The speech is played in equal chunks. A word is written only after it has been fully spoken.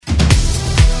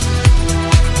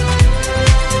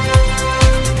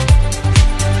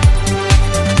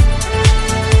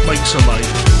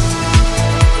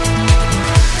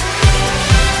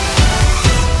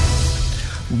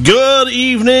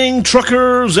morning,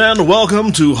 truckers, and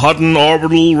welcome to Hutton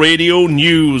Orbital Radio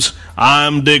News.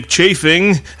 I'm Dick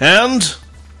Chafing, and...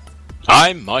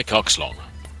 I'm Mike Oxlong.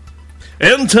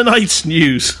 In tonight's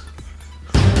news...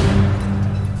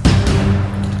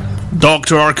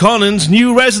 Dr. Arconan's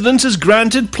new residence is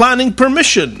granted planning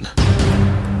permission.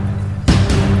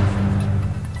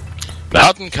 The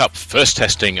Hutton Cup first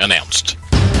testing announced.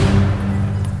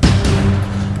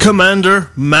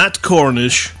 Commander Matt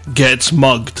Cornish gets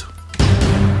mugged.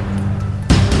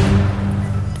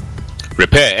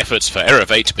 Repair efforts for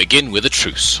Erovate begin with a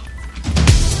truce.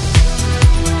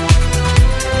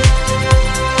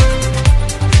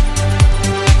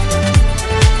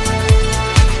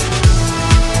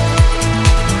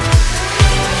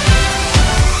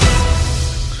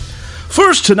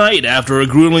 First tonight, after a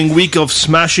grueling week of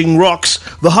smashing rocks,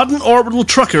 the Hutton Orbital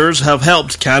truckers have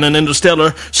helped Cannon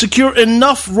Interstellar secure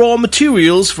enough raw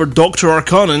materials for Dr.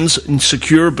 Arconan's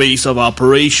secure base of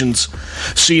operations.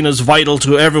 Seen as vital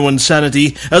to everyone's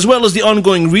sanity, as well as the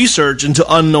ongoing research into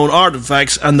unknown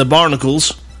artifacts and the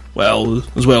barnacles, well,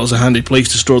 as well as a handy place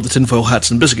to store the tinfoil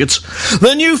hats and biscuits,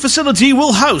 the new facility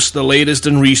will house the latest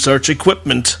in research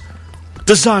equipment.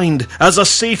 Designed as a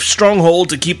safe stronghold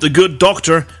to keep the good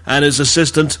doctor and his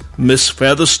assistant, Miss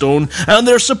Featherstone, and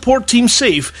their support team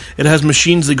safe, it has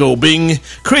machines that go bing,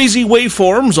 crazy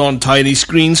waveforms on tiny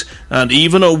screens, and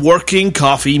even a working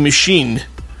coffee machine.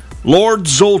 Lord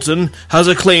Zoltan has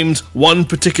acclaimed one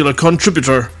particular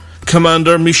contributor,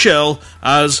 Commander Michelle,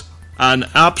 as an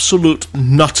absolute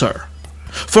nutter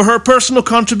for her personal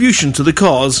contribution to the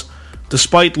cause.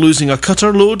 Despite losing a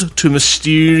cutter load to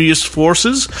mysterious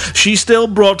forces, she still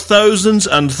brought thousands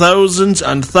and thousands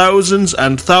and thousands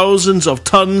and thousands of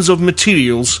tons of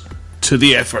materials to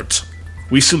the effort.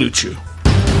 We salute you.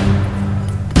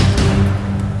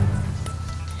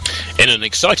 In an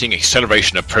exciting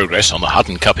acceleration of progress on the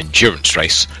Hutton Cup endurance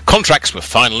race, contracts were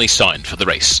finally signed for the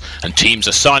race, and teams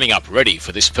are signing up ready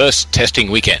for this first testing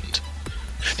weekend.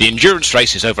 The endurance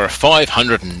race is over a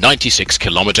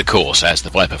 596-kilometre course as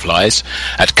the Viper flies,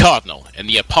 at Cardinal in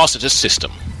the Apacitus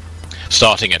system.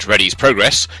 Starting at Ready's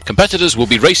Progress, competitors will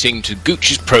be racing to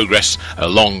Gooch's Progress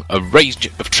along a range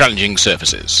of challenging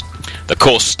surfaces. The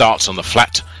course starts on the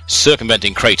flat,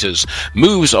 circumventing craters,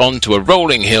 moves on to a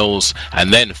rolling hills,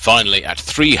 and then finally at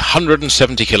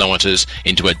 370 kilometres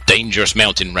into a dangerous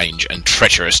mountain range and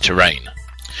treacherous terrain.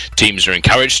 Teams are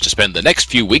encouraged to spend the next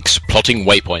few weeks plotting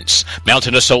waypoints,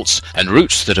 mountain assaults, and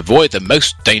routes that avoid the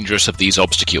most dangerous of these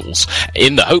obstacles,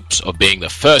 in the hopes of being the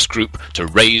first group to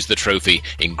raise the trophy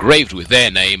engraved with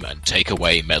their name and take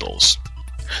away medals.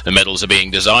 The medals are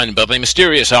being designed by the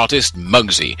mysterious artist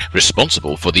Muggsy,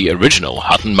 responsible for the original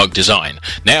Hutton mug design,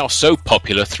 now so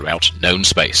popular throughout known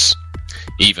space.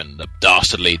 Even the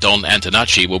dastardly Don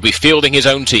Antonacci will be fielding his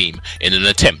own team in an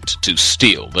attempt to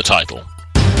steal the title.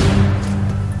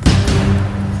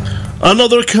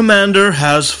 Another commander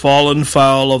has fallen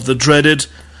foul of the dreaded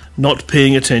not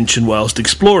paying attention whilst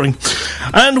exploring.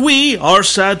 And we are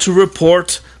sad to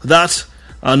report that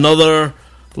another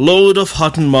load of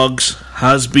Hutton mugs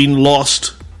has been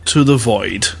lost to the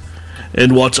void.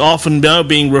 In what's often now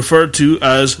being referred to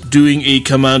as doing a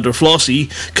Commander Flossie,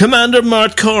 Commander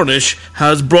Matt Cornish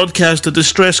has broadcast a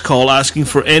distress call asking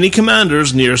for any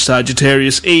commanders near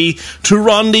Sagittarius A to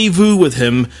rendezvous with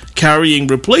him, carrying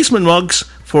replacement mugs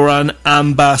for an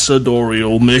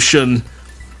ambassadorial mission.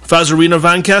 Fazarina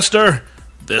Vancaster,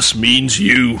 this means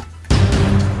you.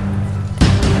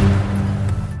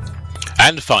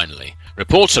 And finally,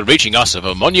 reports are reaching us of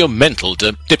a monumental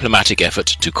diplomatic effort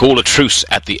to call a truce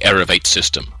at the Erovate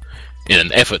system. In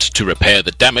an effort to repair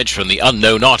the damage from the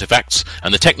unknown artifacts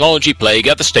and the technology plague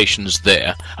at the stations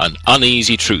there, an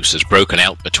uneasy truce has broken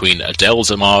out between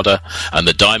Adele's Armada and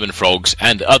the Diamond Frogs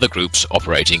and other groups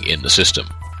operating in the system.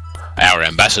 Our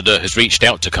ambassador has reached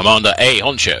out to Commander A.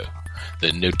 Honcho,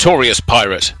 the notorious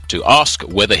pirate, to ask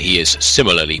whether he is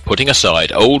similarly putting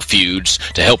aside old feuds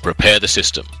to help repair the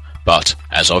system. But,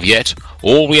 as of yet,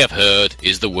 all we have heard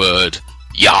is the word,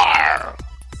 Yar!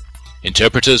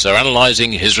 Interpreters are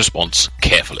analysing his response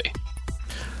carefully.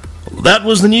 That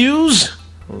was the news.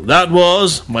 That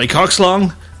was Mike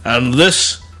Oxlong, and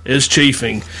this is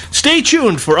Chafing. Stay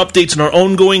tuned for updates on our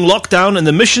ongoing lockdown and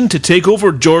the mission to take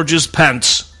over George's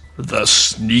pants the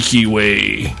sneaky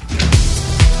way.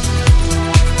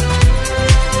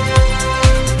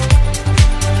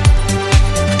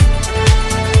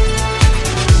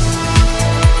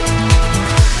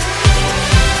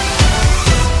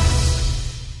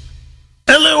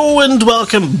 Hello and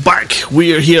welcome back.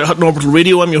 We are here at Hutton Orbital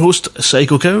Radio. I'm your host,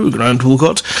 Psycho Cow, Grant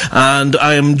Woolcott, and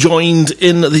I am joined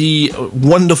in the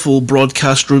wonderful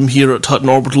broadcast room here at Hutton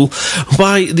Orbital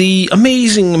by the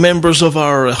amazing members of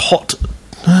our hot...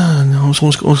 no, I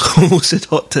almost said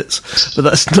hot tits, but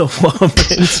that's not what I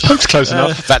meant. That's close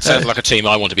enough. That sounds like a team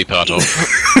I want to be part of.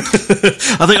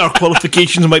 I think our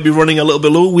qualifications might be running a little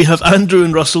bit low. We have Andrew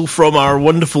and Russell from our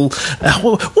wonderful...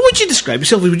 what would you describe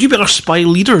yourself? Would you be our spy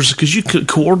leaders? Because you could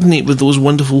coordinate with those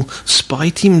wonderful spy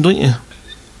team, don't you?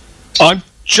 I'm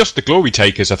just the glory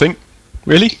takers, I think.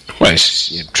 Really? Well,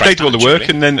 they do all the work,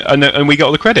 really. and we get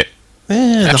all the credit.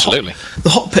 Yeah, absolutely. The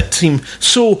hot pit team.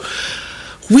 So...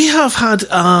 we have had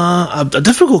a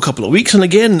difficult couple of weeks, and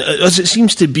again, as it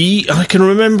seems to be, I can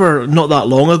remember not that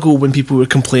long ago when people were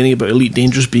complaining about Elite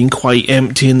Dangerous being quite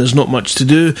empty and there's not much to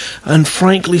do, and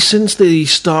frankly, since they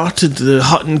started the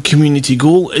Hutton Community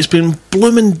Goal, it's been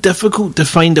blooming difficult to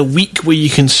find a week where you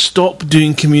can stop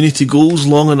doing community goals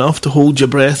long enough to hold your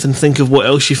breath and think of what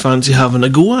else you fancy having a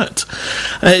go at.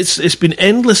 It's been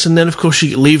endless, and then of course you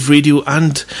get Lave Radio,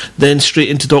 and then straight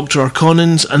into Dr.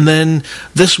 Arconins, and then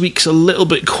this week's a little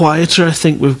bit quieter. I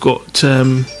think we've got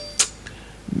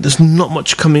there's not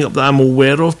much coming up that I'm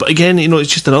aware of, but again,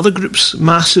 it's just another group's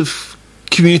massive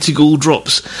community goal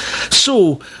drops.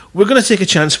 So we're going to take a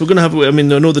chance. We're going to have, I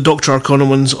know the Dr. Arcana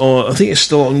ones, I think it's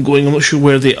still ongoing. I'm not sure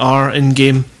where they are in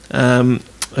game.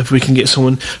 If we can get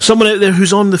someone out there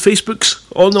who's on the Facebooks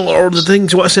or the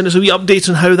things, want to send us a wee update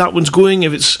on how that one's going,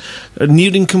 if it's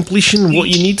nearing completion, what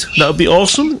you need, that would be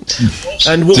awesome.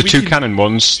 And what the two cannon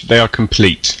ones, they are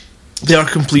complete. They are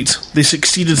complete. They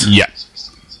succeeded. Yeah.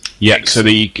 So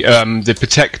the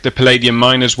Protect the Palladium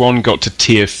Miners one got to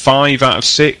tier 5 out of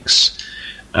 6,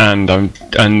 and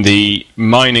the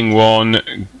mining one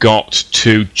got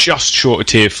to just short of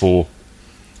tier 4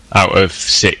 out of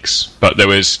 6. But there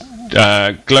was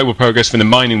global progress for the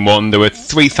mining one. There were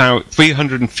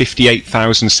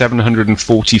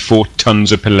 358,744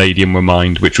 tons of palladium were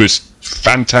mined, which was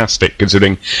fantastic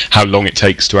considering how long it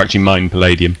takes to actually mine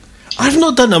palladium. I've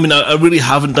not done. I really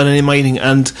haven't done any mining,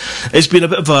 and it's been a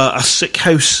bit of a sick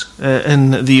house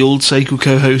in the old Psycho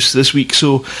Cow house this week,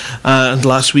 and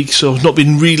last week. So I've not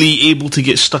been really able to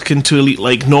get stuck into Elite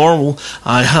like normal.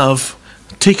 I have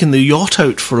taken the yacht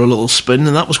out for a little spin,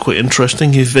 and that was quite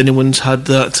interesting. If anyone's had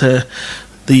that,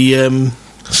 the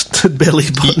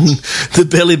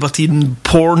belly button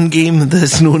porn game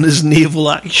that's known as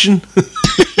Naval Action.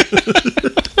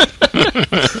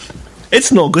 It's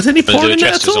not got any porn in it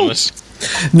at all.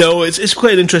 No, it's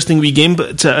quite an interesting wee game,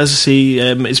 but as I say,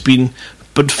 it's been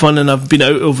fun, and I've been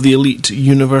out of the Elite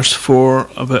universe for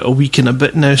about a week and a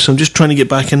bit now, so I'm just trying to get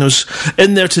back in. I was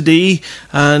in there today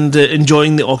and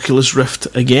enjoying the Oculus Rift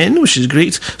again, which is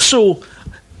great. So,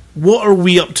 what are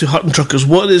we up to, Hutton Truckers?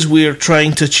 What is we're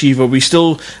trying to achieve? Are we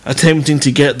still attempting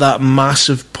to get that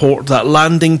massive port, that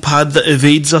landing pad that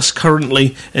evades us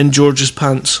currently in George's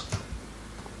pants?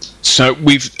 So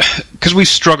we've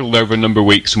struggled over a number of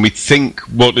weeks, and we think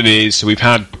what it is. So we've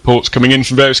had reports coming in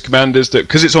from various commanders that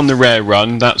because it's on the rare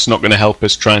run, that's not going to help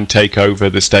us try and take over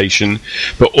the station.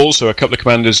 But also a couple of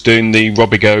commanders doing the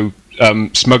Robigo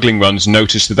smuggling runs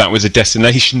noticed that was a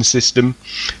destination system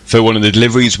for one of the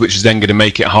deliveries, which is then going to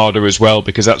make it harder as well,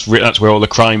 because that's where all the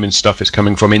crime and stuff is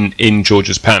coming from in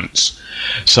George's pants.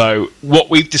 So what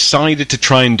we've decided to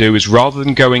try and do is, rather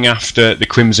than going after the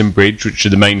Crimson Bridge, which are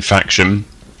the main faction,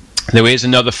 there is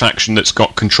another faction that's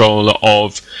got control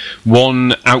of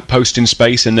one outpost in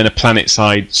space and then a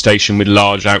planet-side station with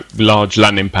large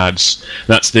landing pads.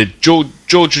 That's the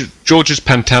George's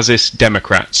Pantazis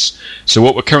Democrats. So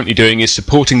what we're currently doing is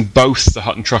supporting both the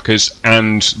Hutton Truckers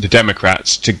and the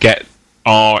Democrats to get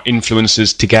our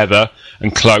influences together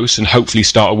and close and hopefully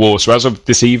start a war. So as of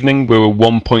this evening, we're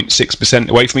 1.6%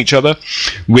 away from each other,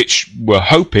 which we're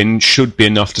hoping should be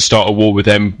enough to start a war with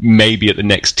them maybe at the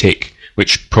next tick,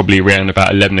 which probably around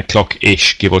about 11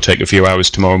 o'clock-ish, give or take a few hours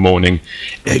tomorrow morning.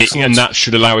 And that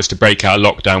should allow us to break our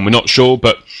lockdown. We're not sure,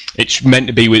 but it's meant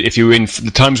to be, if you're in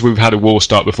the times we've had a war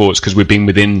start before, it's because we've been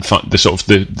within the sort of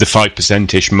the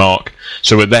 5%-ish mark.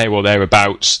 So we're there or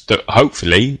thereabouts, that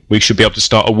hopefully we should be able to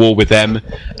start a war with them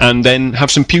and then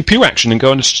have some pew-pew action and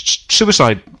go on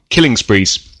suicide killing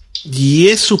sprees.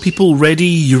 Yes, so people ready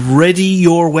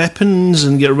your weapons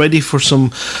and get ready for some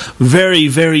very,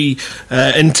 very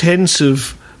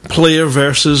intensive player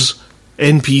versus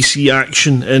NPC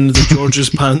action in the George's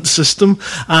Pants system.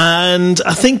 And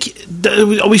I think,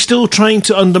 are we still trying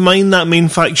to undermine that main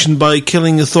faction by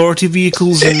killing authority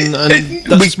vehicles and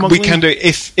we can do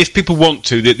it if people want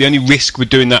to. The only risk with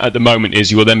doing that at the moment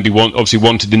is you will then be obviously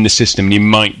wanted in the system, and you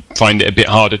might find it a bit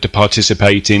harder to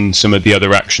participate in some of the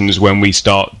other actions when we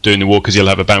start doing the war, because you'll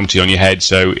have a bounty on your head,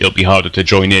 so it'll be harder to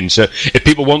join in. So if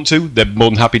people want to, they're more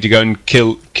than happy to go and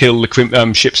kill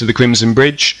the ships of the Crimson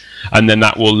Bridge, and then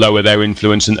that will lower their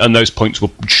influence, and those points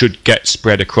should get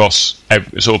spread across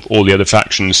sort of all the other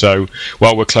factions. So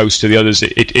while we're close to the others,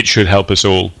 it should help us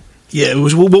all. Yeah, it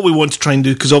was what we want to try and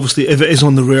do, because obviously if it is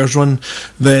on the rares run,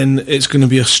 then it's going to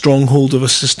be a stronghold of a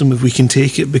system if we can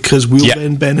take it, because we'll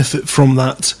then benefit from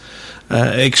that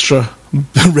extra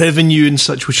revenue and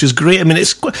such, which is great. I mean,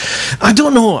 I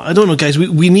don't know, guys.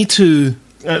 We need to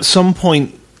at some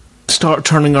point start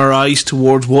turning our eyes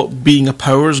towards what being a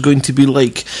power is going to be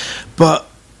like. But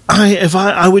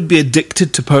I would be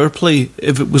addicted to power play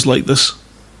if it was like this.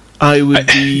 I would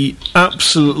be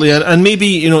absolutely, and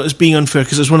maybe, it's being unfair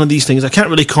because it's one of these things. I can't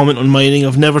really comment on mining.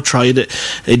 I've never tried it.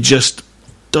 It just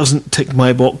doesn't tick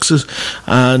my boxes.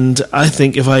 And I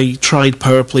think if I tried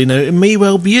power play now, it may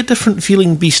well be a different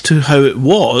feeling beast to how it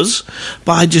was.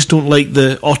 But I just don't like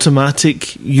the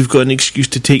automatic, you've got an excuse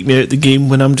to take me out the game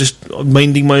when I'm just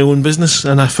minding my own business.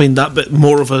 And I find that bit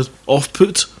more of a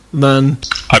off-put than...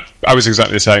 I was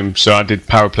exactly the same. So I did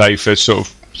power play for sort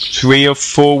of 3 or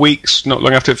 4 weeks, not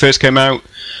long after it first came out,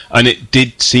 and it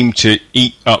did seem to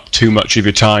eat up too much of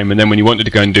your time. And then when you wanted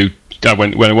to go and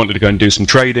when I wanted to go and do some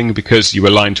trading, because you were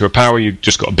aligned to a power, you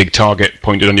just got a big target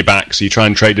pointed on your back, so you try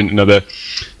and trade in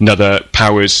another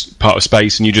power's part of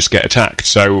space, and you just get attacked.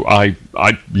 So I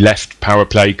left power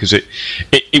play because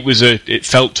it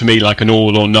felt to me like an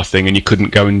all or nothing, and you couldn't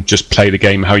go and just play the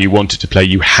game how you wanted to play.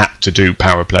 You had to do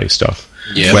power play stuff.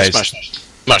 Yeah, that's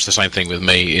much the same thing with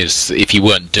me. Is if you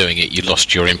weren't doing it, you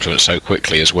lost your influence so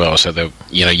quickly as well. So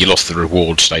you lost the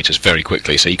reward status very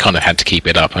quickly. So you kind of had to keep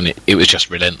it up, and it was just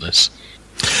relentless.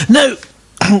 Now,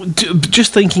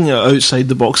 just thinking outside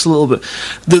the box a little bit,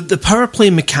 the power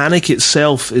play mechanic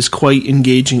itself is quite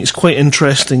engaging. It's quite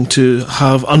interesting to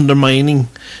have undermining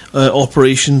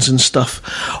operations and stuff.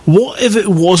 What if it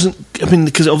wasn't? I mean,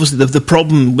 because obviously the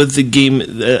problem with the game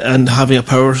and having a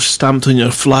power stamped on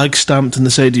your flag, stamped on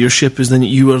the side of your ship, is then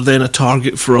you are then a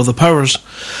target for other powers.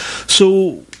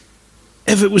 So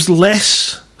if it was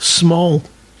less small,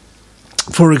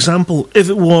 for example, if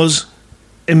it was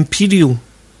Imperial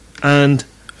and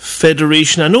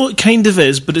Federation, I know it kind of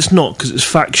is, but it's not, because it's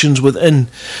factions within.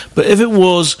 But if it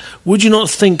was, would you not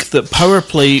think that power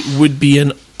play would be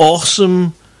an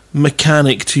awesome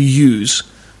mechanic to use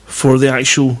for the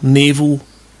actual naval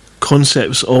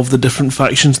concepts of the different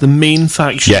factions, the main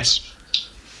factions? Yes.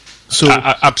 So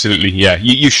absolutely, yeah.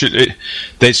 You should.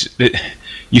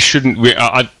 You shouldn't.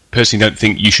 I personally don't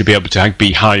think you should be able to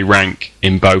be high rank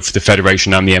in both the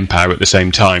Federation and the Empire at the same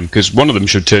time, because one of them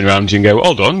should turn around to you and go,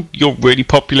 hold on, you're really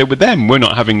popular with them, we're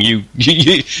not having you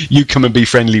come and be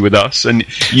friendly with us, and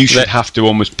you should have to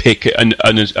almost pick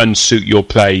and suit your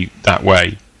play that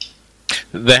way.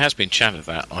 There has been chat of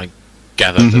that. I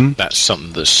gather that that's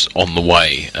something that's on the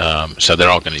way, so there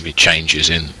are going to be changes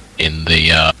in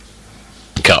the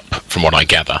Cup, from what I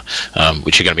gather,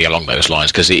 which are going to be along those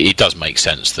lines, because it does make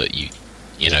sense that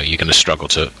you're going to struggle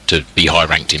to be high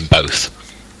ranked in both.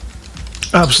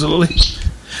 Absolutely.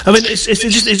 I mean, it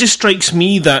just strikes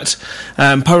me that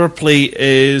power play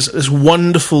is this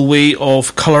wonderful way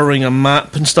of colouring a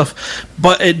map and stuff,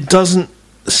 but it doesn't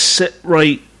sit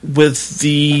right with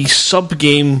the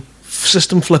sub-game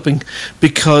system flipping,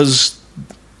 because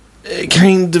it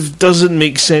kind of doesn't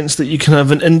make sense that you can have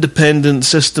an independent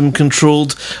system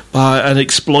controlled by and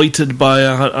exploited by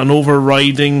an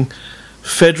overriding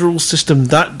federal system.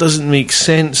 That doesn't make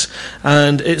sense,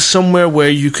 and it's somewhere where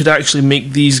you could actually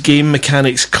make these game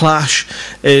mechanics clash,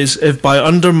 is if by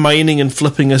undermining and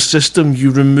flipping a system you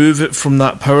remove it from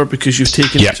that power because you've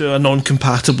taken it to a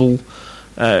non-compatible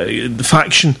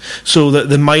faction, so that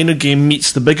the minor game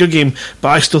meets the bigger game. But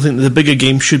I still think that the bigger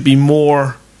game should be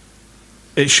more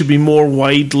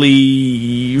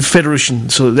widely Federation.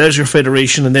 So there's your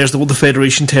Federation, and there's all the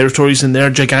Federation territories in their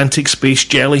gigantic space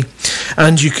jelly,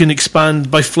 and you can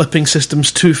expand by flipping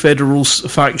systems to federal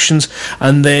factions,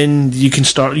 and then you can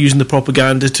start using the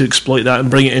propaganda to exploit that and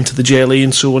bring it into the jelly,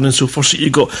 and so on and so forth. So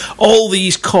you've got all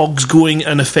these cogs going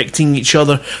and affecting each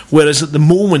other, whereas at the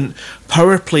moment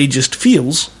power play just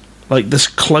feels like this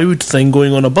cloud thing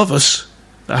going on above us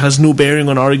that has no bearing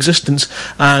on our existence,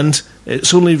 and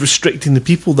it's only restricting the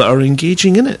people that are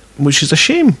engaging in it, which is a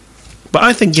shame. But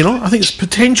I think, I think it's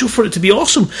potential for it to be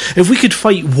awesome. If we could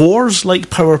fight wars like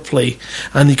Power Play,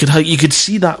 and you could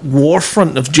see that war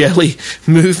front of Jelly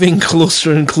moving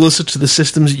closer and closer to the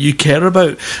systems that you care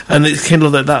about, and it's kind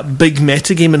of like that big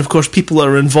metagame, and of course people that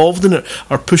are involved in it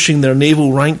are pushing their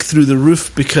naval rank through the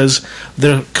roof because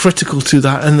they're critical to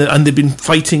that, and they've been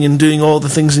fighting and doing all the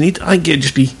things they need. I think it'd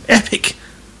just be epic.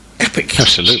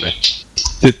 Absolutely.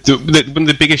 One of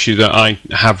the big issues that I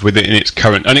have with it in its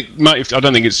current, and I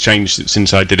don't think it's changed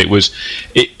since I did it, was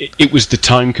it was the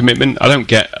time commitment. I don't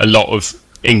get a lot of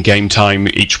in-game time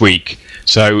each week,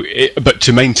 but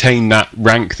to maintain that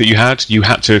rank that you had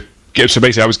to. So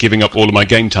basically, I was giving up all of my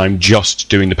game time just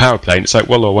doing the power play, and it's like,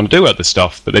 well, I want to do other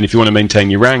stuff. But then, if you want to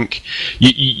maintain your rank,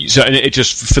 and it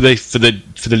just for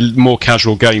the more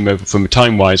casual gamer, from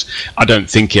time wise, I don't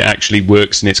think it actually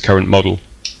works in its current model.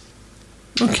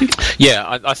 Okay.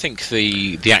 Yeah, I think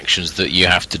the actions that you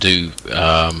have to do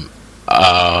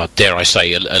are, dare I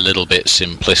say, a little bit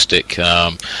simplistic.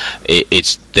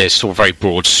 There's sort of very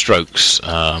broad strokes,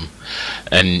 and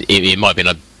it might be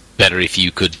better if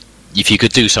you could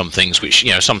do some things which,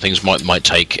 some things might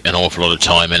take an awful lot of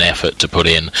time and effort to put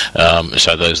in,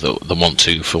 so those that want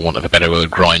to, for want of a better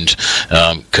word, grind,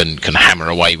 can hammer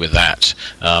away with that.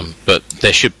 But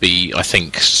there should be, I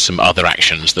think, some other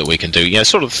actions that we can do.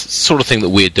 Sort of thing that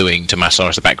we're doing to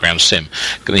massage the background sim.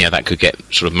 That could get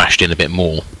sort of mashed in a bit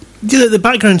more. Yeah, the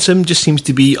background sim just seems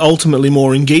to be ultimately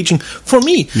more engaging for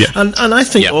me. Yeah. And I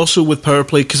think also with Power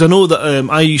Play, because I know that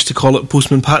I used to call it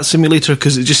Postman Pat Simulator,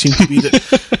 because it just seemed to be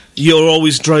that you're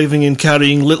always driving and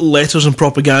carrying little letters and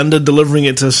propaganda, delivering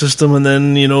it to a system, and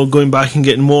then, going back and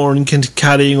getting more and kind of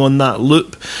carrying on that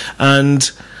loop. And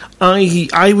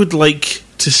I would like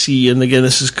to see, and again,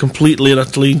 this is completely and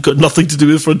utterly got nothing to do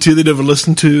with Frontier. They never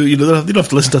listen to, they don't have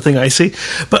to listen to a thing I say.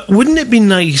 But wouldn't it be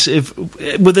nice if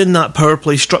within that power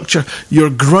play structure,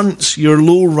 your grunts, your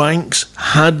low ranks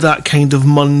had that kind of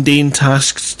mundane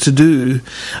tasks to do,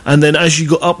 and then as you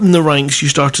got up in the ranks, you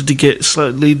started to get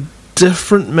slightly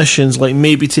different missions, like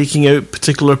maybe taking out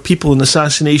particular people in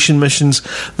assassination missions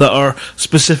that are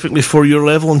specifically for your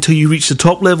level, until you reach the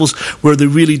top levels where they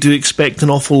really do expect an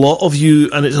awful lot of you,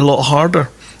 and it's a lot harder.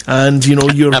 And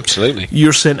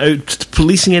you're sent out to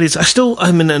policing areas.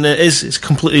 And it's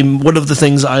completely one of the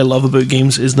things that I love about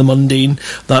games is the mundane,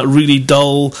 that really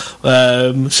dull,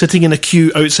 sitting in a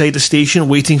queue outside a station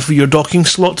waiting for your docking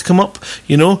slot to come up.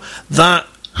 That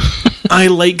I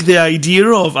like the idea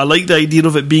of. I like the idea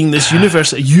of it being this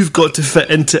universe that you've got to fit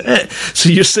into it. So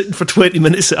you're sitting for 20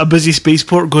 minutes at a busy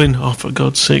spaceport going, oh, for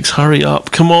God's sakes, hurry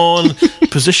up, come on,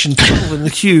 position 12 in the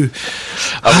queue.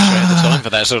 I wish I had the time for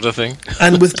that sort of thing.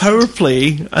 And with Power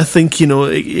Play, I think,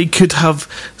 it could have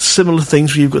similar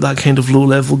things where you've got that kind of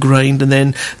low-level grind, and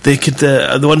then they could,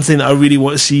 the one thing that I really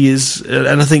want to see is,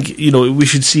 and I think, we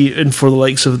should see it in for the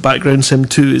likes of Background Sim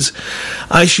 2, is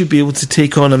I should be able to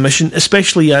take on a mission,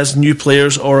 especially as new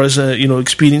players or as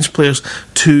experienced players,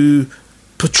 to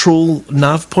patrol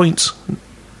nav points.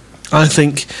 I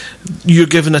think you're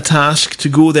given a task to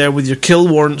go there with your kill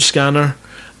warrant scanner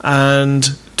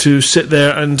and to sit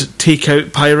there and take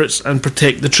out pirates and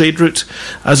protect the trade route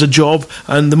as a job,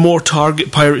 and the more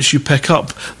target pirates you pick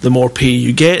up, the more pay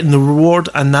you get in the reward,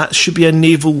 and that should be a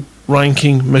naval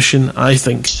ranking mission, I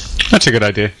think. That's a good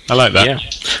idea. I like that. Yeah.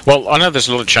 Well, I know there's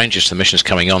a lot of changes to the missions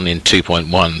coming on in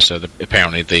 2.1, so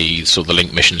apparently the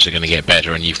link missions are going to get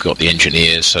better, and you've got the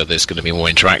engineers, so there's going to be more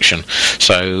interaction.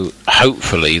 So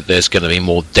hopefully there's going to be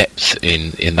more depth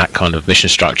in that kind of mission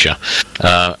structure.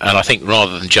 And I think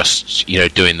rather than just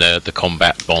doing the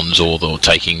combat bonds or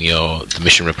taking the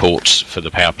mission reports for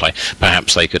the power play,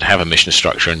 perhaps they could have a mission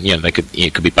structure, and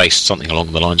it could be based something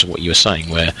along the lines of what you were saying,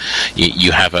 where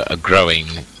you have a growing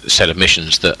set of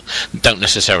missions that don't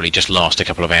necessarily just last a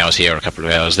couple of hours here or a couple of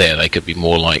hours there. They could be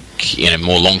more like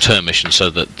more long-term missions,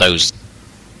 so that those.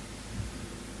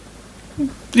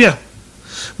 Yeah.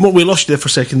 Well, we lost you there for a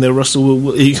second there,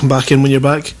 Russell. You come back in when you're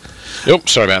back. Oh,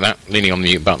 sorry about that. Leaning on the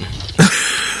mute button.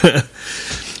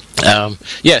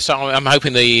 So I'm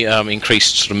hoping the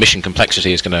increased sort of mission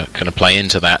complexity is going to play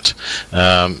into that,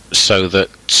 so that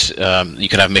you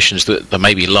can have missions that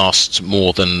maybe last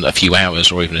more than a few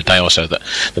hours or even a day or so, that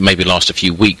maybe last a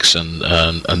few weeks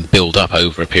and build up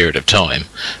over a period of time,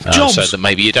 so that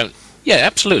maybe you don't. Yeah,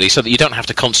 absolutely. So that you don't have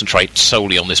to concentrate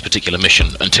solely on this particular mission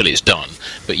until it's done,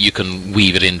 but you can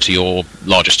weave it into your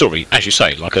larger story, as you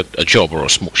say, like a job or a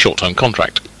short-term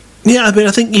contract. Yeah, I mean,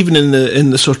 I think even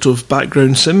in the sort of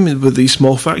background sim with these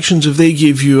small factions, if they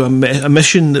gave you a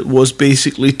mission that was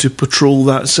basically to patrol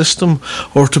that system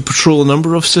or to patrol a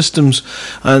number of systems,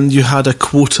 and you had a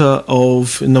quota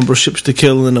of a number of ships to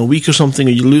kill in a week or something,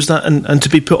 or you lose that, and to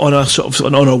be put on a sort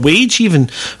of on a wage even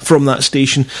from that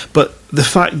station, but the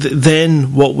fact that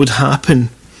then what would happen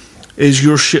is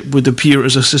your ship would appear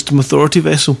as a system authority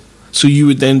vessel. So you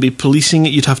would then be policing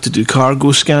it, you'd have to do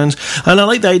cargo scans. And I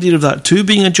like the idea of that too,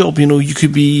 being a job. You know, you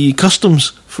could be customs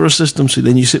for a system, so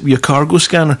then you sit with your cargo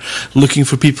scanner looking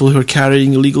for people who are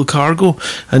carrying illegal cargo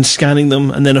and scanning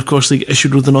them, and then of course they get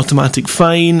issued with an automatic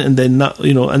fine, and then that,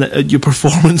 you know, and your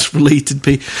performance related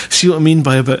pay. See what I mean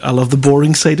by about, I love the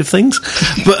boring side of things.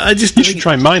 But I just you should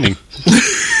try mining. Do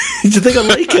you think I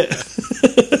like it?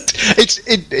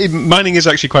 Mining is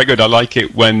actually quite good. I like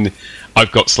it when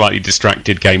I've got slightly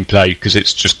distracted gameplay, because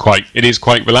it is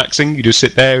quite relaxing. You just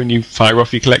sit there and you fire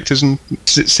off your collectors and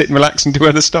sit and relax and do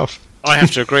other stuff. I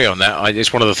have to agree on that.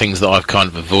 It's one of the things that I've kind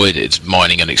of avoided,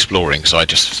 mining and exploring, so I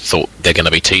just thought they're going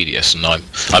to be tedious, and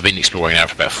I've been exploring now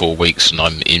for about 4 weeks, and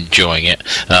I'm enjoying it.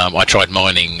 I tried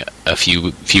mining a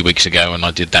few weeks ago, and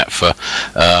I did that for,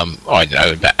 I don't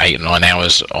know, about 8 or 9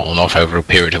 hours on and off over a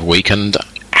period of a week, and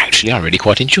actually I really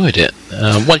quite enjoyed it.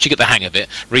 Once you get the hang of it,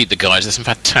 read the guides. There's some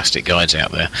fantastic guides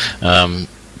out there, and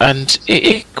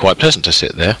it's quite pleasant to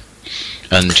sit there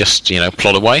and just,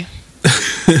 plod away.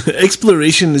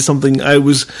 Exploration is something I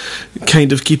was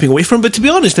kind of keeping away from, but to be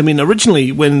honest, I mean,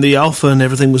 originally when the alpha and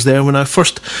everything was there, when I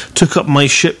first took up my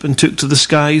ship and took to the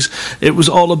skies, it was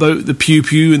all about the pew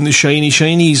pew and the shiny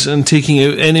shinies and taking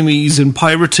out enemies and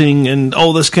pirating and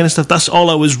all this kind of stuff. That's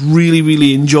all I was really,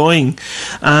 really enjoying.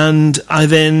 And I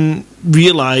then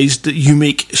realised that you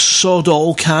make sod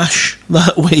all cash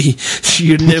that way, so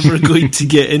you're never going to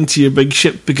get into your big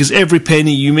ship, because every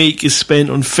penny you make is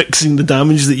spent on fixing the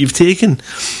damage that you've taken.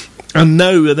 And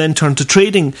now I then turned to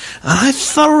trading, and I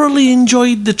thoroughly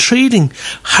enjoyed the trading.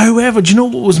 However, do you know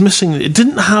what was missing? It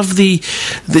didn't have the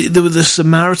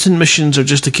Samaritan missions are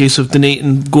just a case of donate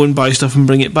and go and buy stuff and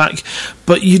bring it back,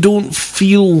 but you don't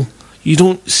see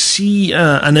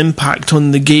an impact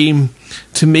on the game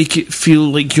to make it feel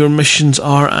like your missions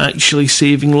are actually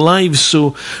saving lives.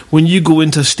 So when you go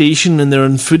into a station and they're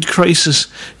in food crisis,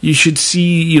 you should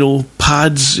see,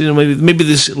 pads, maybe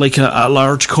this, like a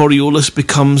large Coriolis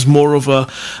becomes more of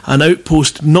an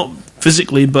outpost, not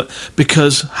physically, but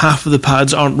because half of the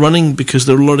pads aren't running because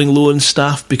they're running low on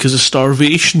staff because of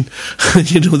starvation.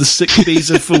 The sick bays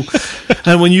are full.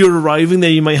 And when you're arriving there,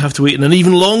 you might have to wait in an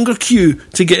even longer queue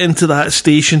to get into that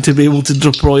station to be able to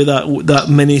deploy that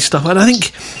many stuff. And I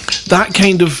think that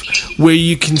kind of where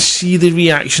you can see the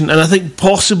reaction, and I think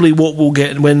possibly what we'll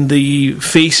get when the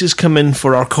faces come in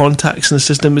for our contacts in the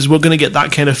system is we're going to get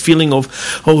that kind of feeling of,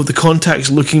 the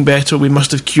contact's looking better, we must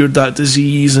have cured that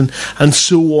disease, and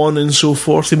so on and so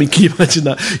forth. I mean, can you imagine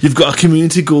that? You've got a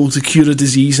community goal to cure a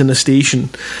disease in a station,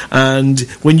 and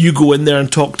when you go in there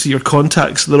and talk to your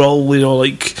contacts, they're all,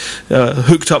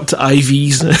 hooked up to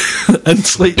IVs and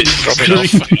slightly dropping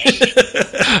off.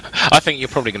 I think you're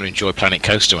probably going to enjoy Planet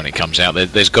Coaster when it comes out.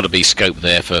 There's got to be scope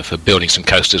there for building some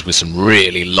coasters with some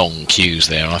really long queues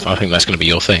there. I think that's going to be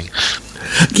your thing.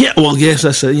 Yeah, well, yes,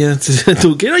 that's it. Yeah,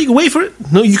 you can wait for it.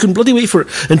 No, you can bloody wait for it.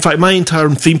 In fact, my entire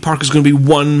theme park is going to be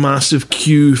one massive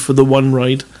queue for the one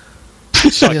ride.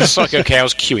 Psycho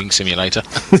Cow's queuing simulator.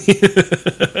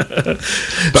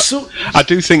 But so, I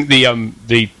do think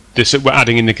we're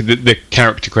adding in the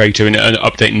character creator and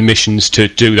updating the missions to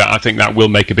do that. I think that will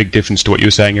make a big difference to what you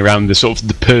were saying around the sort of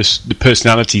the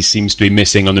personality seems to be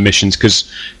missing on the missions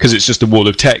because it's just a wall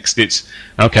of text. It's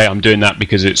okay, I'm doing that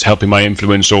because it's helping my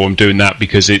influence, or I'm doing that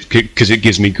because it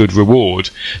gives me good reward.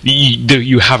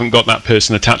 You haven't got that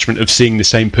personal attachment of seeing the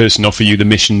same person offer you the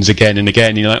missions again and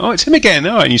again. You're like, oh, it's him again,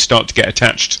 and you start to get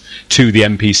attached to the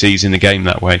NPCs in the game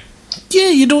that way. Yeah,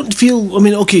 you don't feel... I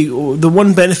mean, okay, the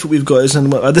one benefit we've got is,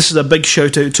 and this is a big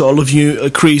shout-out to all of you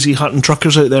crazy Hutton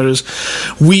truckers out there, is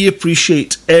we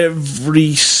appreciate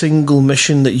every single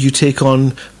mission that you take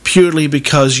on purely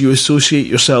because you associate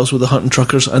yourselves with the Hutton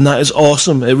truckers, and that is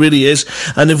awesome. It really is.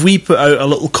 And if we put out a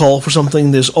little call for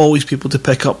something, there's always people to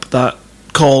pick up that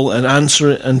call and answer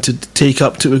it and to take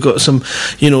up to. We've got some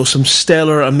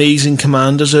stellar, amazing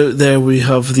commanders out there. We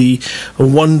have the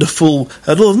wonderful,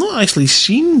 although I've not actually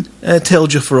seen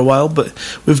Telja for a while, but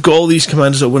we've got all these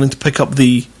commanders that are willing to pick up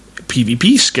the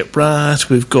PvP. Skiprat,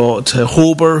 we've got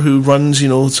Hober, who runs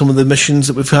some of the missions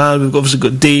that we've had. We've obviously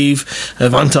got Dave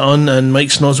Vantaan and Mike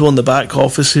Snoswell in the back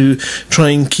office who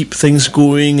try and keep things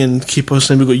going and keep us,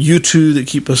 and we've got you two that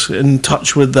keep us in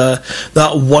touch with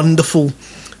that wonderful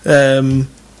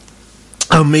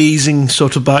amazing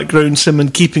sort of background sim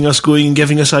and keeping us going and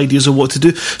giving us ideas of what to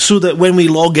do, so that when we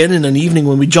log in an evening,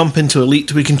 when we jump into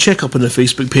Elite, we can check up on the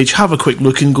Facebook page, have a quick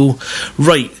look and go,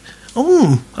 right,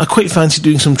 I quite fancy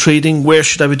doing some trading. Where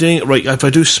should I be doing it? Right, if I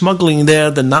do smuggling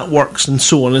there, then that works, and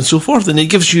so on and so forth. And it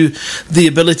gives you the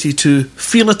ability to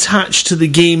feel attached to the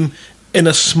game in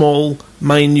a small,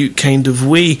 minute kind of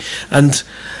way. And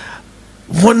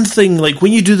one thing, like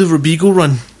when you do the Robigo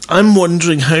run, I'm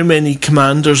wondering how many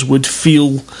commanders would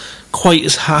feel quite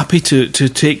as happy to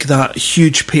take that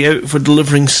huge payout for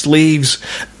delivering slaves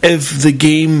if the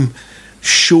game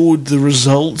showed the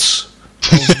results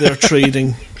of their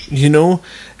trading. You know,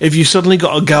 if you suddenly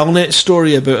got a Galnet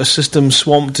story about a system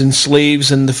swamped in slaves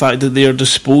and the fact that they are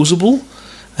disposable,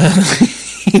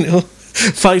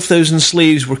 5,000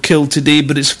 slaves were killed today,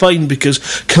 but it's fine because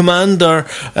Commander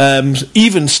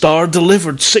Evenstar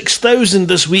delivered 6,000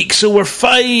 this week, so we're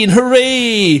fine,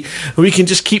 hooray! We can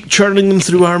just keep churning them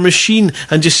through our machine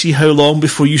and just see how long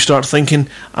before you start thinking,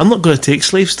 I'm not going to take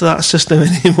slaves to that system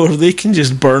anymore, they can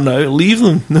just burn out, leave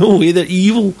them, no way, they're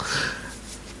evil.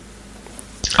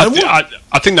 I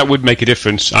think that would make a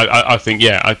difference. I think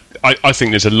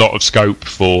there's a lot of scope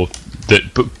for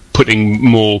that, putting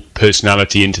more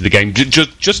personality into the game.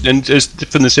 Just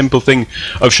from the simple thing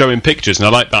of showing pictures. And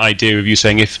I like that idea of you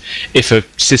saying if a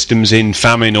system's in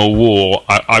famine or war,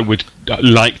 I would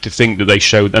like to think that they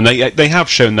showed, and they have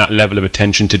shown that level of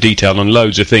attention to detail on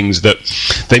loads of things, that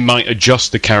they might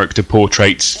adjust the character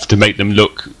portraits to make them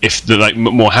look, if they're like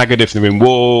more haggard if they're in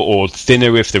war, or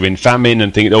thinner if they're in famine,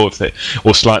 and think,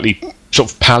 or slightly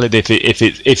sort of pallid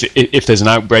if there's an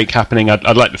outbreak happening.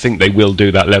 I'd like to think they will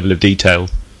do that level of detail.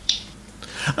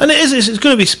 And it's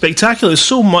going to be spectacular. There's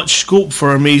so much scope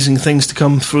for amazing things to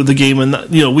come through the game, and that,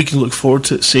 we can look forward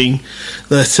to seeing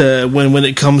that when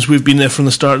it comes. We've been there from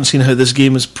the start and seen how this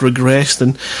game has progressed,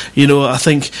 and I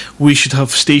think we should have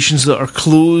stations that are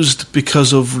closed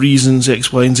because of reasons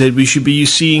X, Y, and Z. We should be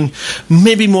seeing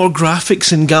maybe more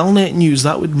graphics in Galnet news.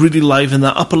 That would really liven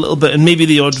that up a little bit, and maybe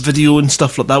the odd video and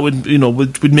stuff like that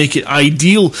would make it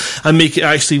ideal and make it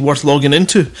actually worth logging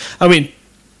into. I mean,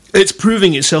 it's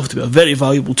proving itself to be a very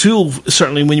valuable tool,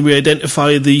 certainly when we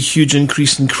identify the huge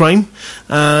increase in crime,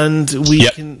 and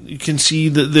you can see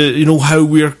that how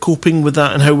we're coping with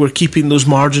that and how we're keeping those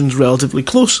margins relatively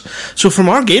close. So from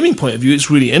our gaming point of view,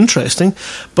 it's really interesting.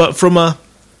 But from a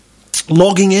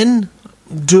logging in,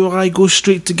 do I go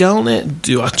straight to Galnet?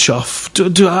 Do I chuff?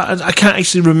 I can't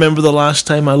actually remember the last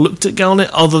time I looked at Galnet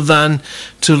other than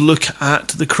to look at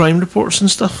the crime reports and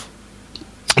stuff.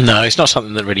 No, it's not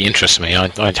something that really interests me.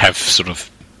 I'd have sort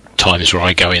of times where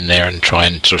I go in there and try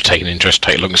and sort of take an interest,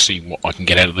 take a look and see what I can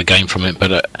get out of the game from it,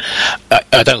 but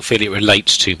I don't feel it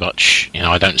relates too much.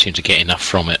 I don't seem to get enough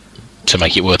from it to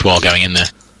make it worthwhile going in there.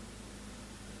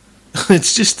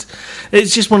 It's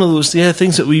just one of those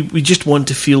things that we just want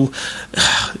to feel.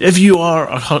 If you are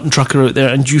a hunting trucker out there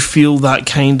and you feel that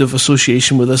kind of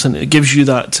association with us, and it gives you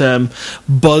that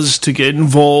buzz to get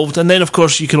involved, and then of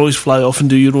course you can always fly off and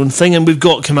do your own thing. And we've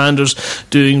got commanders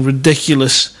doing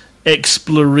ridiculous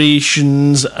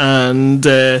explorations, and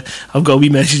I've got a wee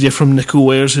message here from Nico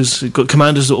Wares, who's got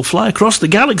commanders that will fly across the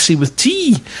galaxy with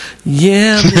tea.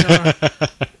 Yeah, they are.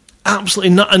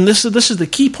 Absolutely not, and this is the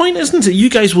key point, isn't it? You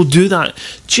guys will do that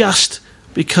just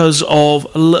because of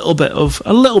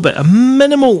a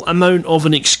minimal amount of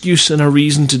an excuse and a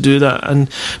reason to do that, and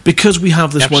because we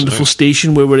have this wonderful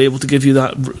station where we're able to give you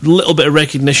that little bit of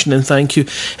recognition and thank you,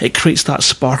 it creates that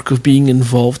spark of being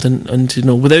involved, and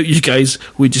without you guys,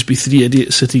 we'd just be three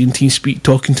idiots sitting in TeamSpeak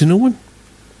talking to no one.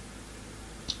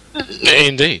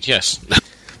 Indeed, yes.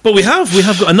 But we have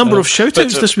got a number of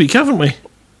shout-outs this week, haven't we?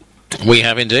 We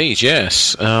have indeed,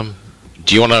 yes.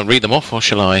 Do you want to read them off, or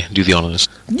shall I do the honours?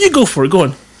 You go for it, go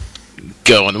on.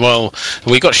 Go on. Well,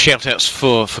 we got shout-outs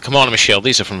for Commander Michelle.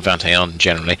 These are from Vanteon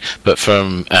generally,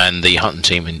 and the hunting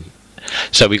team.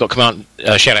 So we got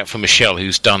shout-out for Michelle,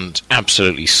 who's done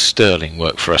absolutely sterling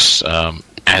work for us,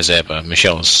 as ever.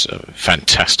 Michelle's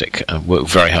fantastic, worked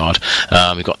very hard.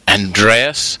 We've got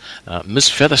Andreas, Miss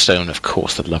Featherstone, of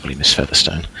course, the lovely Miss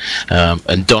Featherstone,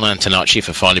 and Don Antonacci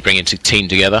for finally bringing the team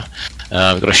together.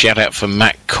 We've got a shout out for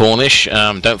Matt Cornish.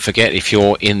 Don't forget, if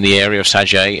you're in the area of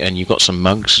Sajay and you've got some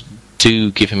mugs,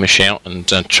 do give him a shout and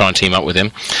try and team up with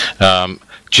him.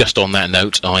 Just on that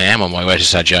note, I am on my way to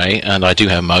Sajay and I do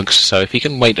have mugs, so if you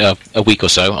can wait a week or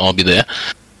so, I'll be there.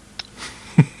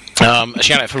 A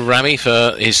shout out for Rami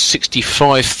for his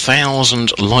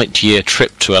 65,000 light year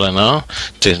trip to LNR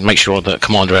to make sure that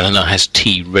Commander LNR has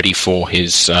tea ready for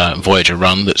his Voyager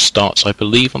run that starts, I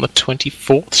believe, on the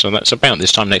 24th, so that's about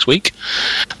this time next week.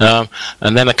 And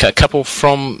then a couple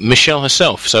from Michelle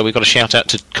herself. So we've got a shout out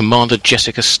to Commander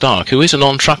Jessica Stark, who is a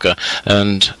non-trucker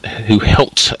and who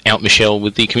helped out Michelle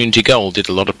with the community goal, did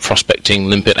a lot of prospecting,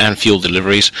 limpet and fuel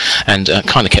deliveries, and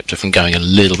kind of kept her from going a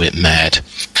little bit mad.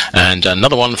 And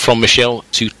another one from Michelle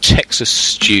to Texas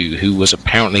Stew, who was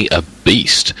apparently a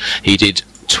beast. He did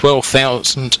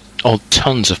 12,000 odd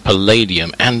tons of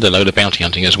palladium and a load of bounty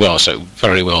hunting as well, so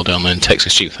very well done then,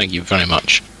 Texas Stew. Thank you very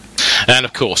much. And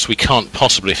of course, we can't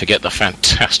possibly forget the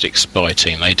fantastic spy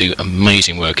team. They do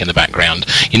amazing work in the background.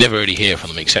 You never really hear from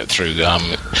them except through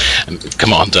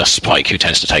Commander Spike, who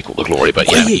tends to take all the glory.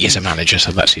 But yeah, he is a manager,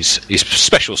 so that's his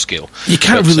special skill. You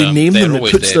can't really name them.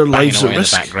 It puts their lives at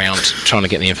risk. In the background, trying to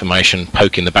get the information,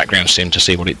 poking the background sim to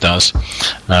see what it does.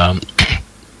 And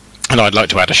I'd like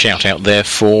to add a shout out there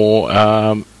for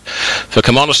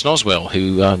Commander Snoswell,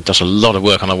 who does a lot of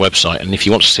work on our website. And if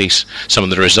you want to see some of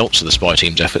the results of the spy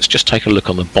team's efforts, just take a look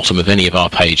on the bottom of any of our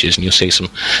pages and you'll see some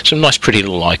nice pretty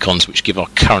little icons which give our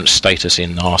current status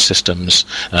in our systems,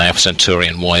 Alpha Centauri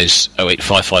and WISE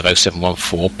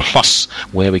 08550714, plus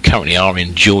where we currently are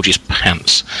in George's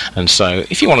pants. And so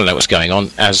if you want to know what's going on,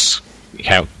 as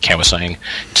Cow was saying,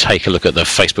 take a look at the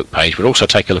Facebook page, but also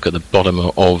take a look at the bottom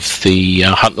of the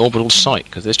Hunt Orbital site,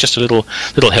 because there's just a little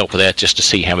helper there just to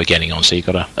see how we're getting on, so you've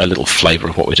got a little flavour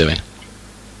of what we're doing.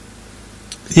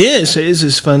 Yes, it is.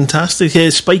 It's fantastic.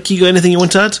 Spike, you got anything you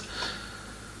want to add?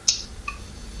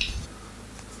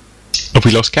 Have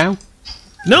we lost Cow?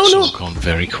 No. It's all gone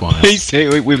very quiet.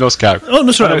 We've lost Cow. Oh,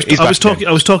 no, sorry. I was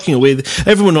talking away.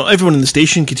 Everyone in the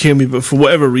station could hear me, but for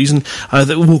whatever reason,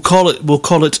 we'll call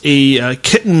it a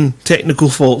kitten technical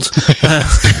fault.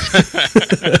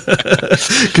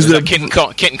 Because kitten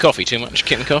coffee too much.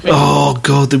 Kitten coffee. Oh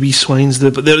God, the wee swines!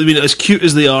 But as cute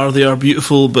as they are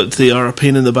beautiful, but they are a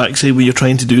pain in the backside when you're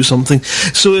trying to do something.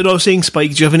 So, I was saying,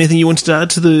 Spike, do you have anything you wanted to add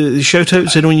to the shout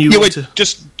outs?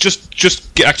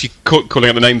 Just actually calling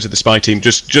out the names of the spy team.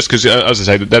 Just because, as I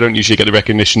say, they don't usually get the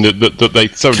recognition that they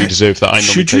thoroughly deserve, that I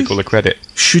normally take all the credit.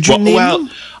 Should you name them?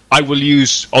 I will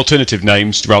use alternative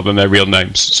names rather than their real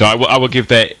names. So I will give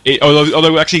their...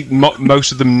 Although actually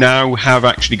most of them now have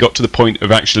actually got to the point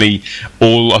of actually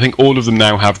I think all of them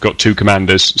now have got 2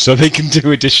 commanders, so they can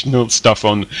do additional stuff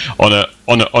on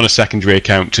a secondary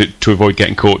account to avoid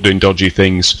getting caught doing dodgy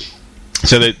things.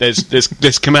 So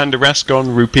there's Commander Rascon,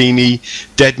 Rupini,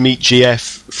 Dead Meat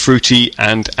GF, Fruity,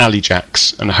 and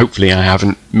Alijax, and hopefully I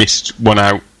haven't missed one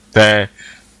out there.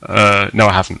 No,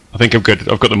 I haven't. I think I'm good.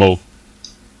 I've got them all.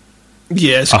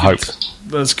 Yes, I hope.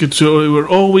 That's good. So we're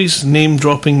always name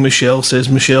dropping Michelle, says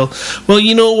Michelle. Well,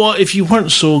 you know what? If you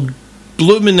weren't so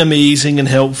blooming amazing and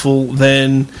helpful,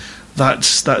 then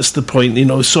that's the point.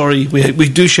 Sorry, we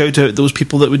do shout out those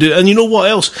people that we do. And you know what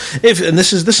else? And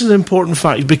this is an important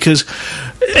fact, because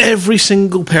every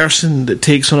single person that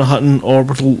takes on a Hutton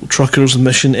Orbital Truckers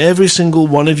mission, every single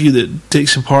one of you that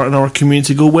takes a part in our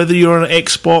community go, whether you're on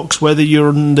Xbox, whether you're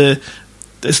on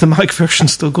is the Mac version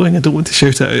still going? I don't want to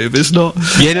shout it out, but it's not.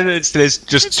 Yeah, no, it's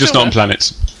just not on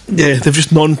planets. Yeah, they're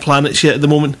just non-planets yet at the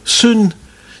moment. Soon,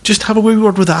 just have a wee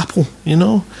word with Apple,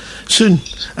 soon.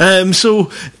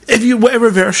 So, whatever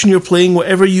version you're playing,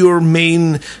 whatever your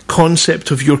main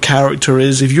concept of your character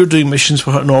is, if you're doing missions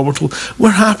for Hutton Orbital, we're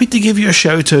happy to give you a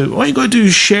shout out. All you got to do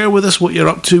is share with us what you're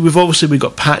up to. We've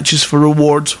got patches for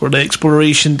rewards for the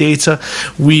exploration data.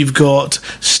 We've got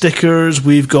stickers.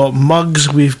 We've got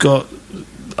mugs. We've got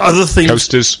other things.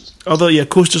 Coasters.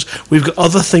 Coasters. We've got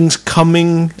other things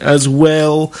coming as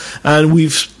well, and I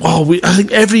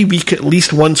think every week at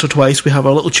least once or twice we have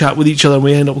a little chat with each other, and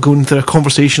we end up going through a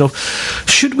conversation of,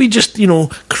 should we just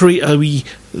create a wee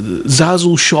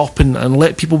Zazzle shop and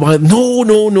let people buy it? No,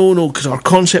 because our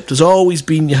concept has always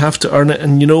been you have to earn it,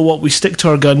 and you know what, we stick to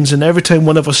our guns, and every time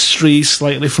one of us strays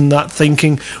slightly from that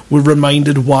thinking, we're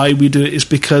reminded why we do it is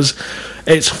because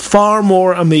it's far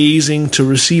more amazing to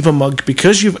receive a mug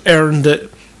because you've earned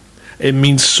it. It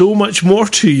means so much more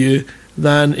to you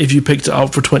than if you picked it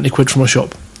up for 20 quid from a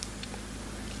shop.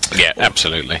 Yeah,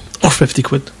 absolutely. Or 50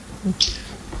 quid.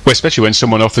 Well, especially when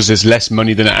someone offers us less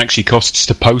money than it actually costs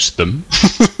to post them.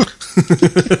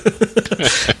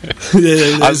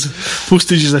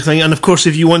 Postage is a thing, and of course,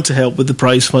 if you want to help with the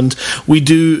prize fund, we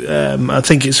do. I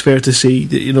think it's fair to say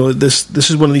that this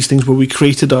is one of these things where we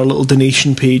created our little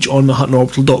donation page on the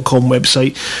HuttonOrbital.com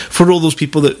website for all those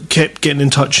people that kept getting in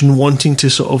touch and wanting to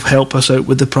sort of help us out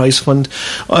with the prize fund.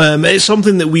 It's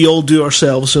something that we all do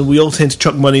ourselves, and we all tend to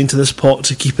chuck money into this pot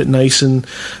to keep it nice and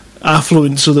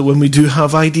affluent, so that when we do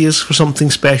have ideas for something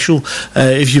special,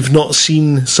 if you've not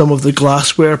seen some of the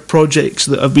glassware projects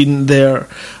that have been there,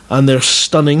 and they're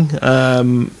stunning,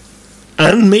 and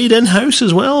made in-house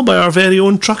as well by our very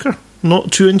own trucker,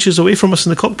 not 2 inches away from us in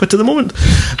the cockpit at the moment.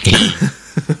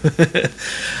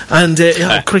 And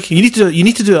Cricky, you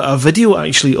need to do a video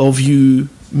actually of you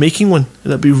making one.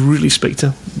 That'd be really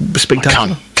spectacular.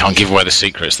 I can't give away the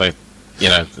secrets. The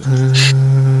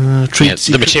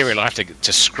material I have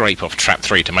to scrape off Trap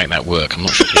 3 to make that work. I'm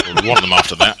not sure people would want them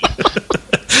after that.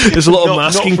 There's a lot of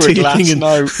masking taping and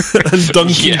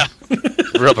dunking. Yeah,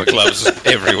 rubber gloves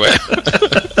everywhere.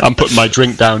 I'm putting my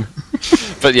drink down.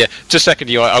 But yeah, to second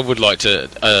you, I would like to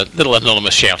a little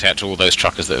anonymous shout out to all those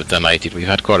truckers that have donated. We've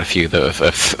had quite a few that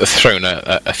have thrown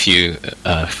a few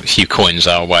coins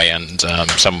our way, and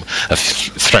some have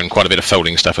thrown quite a bit of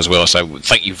folding stuff as well. So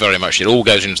thank you very much. It all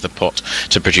goes into the pot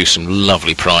to produce some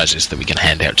lovely prizes that we can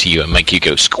hand out to you and make you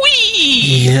go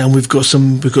squee. Yeah, and we've got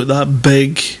that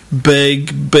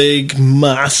big,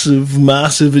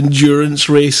 massive endurance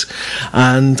race,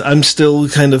 and I'm still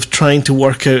kind of trying to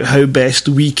work out how best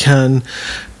we can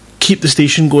keep the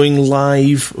station going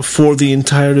live for the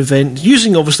entire event,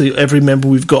 using obviously every member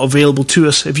we've got available to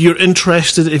us. If you're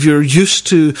interested, if you're used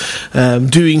to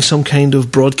doing some kind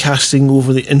of broadcasting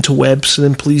over the interwebs,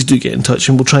 then please do get in touch,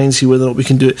 and we'll try and see whether or not we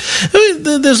can do it. I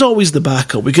mean, there's always the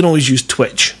backup. We can always use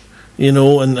Twitch,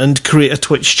 and create a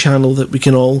Twitch channel that we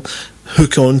can all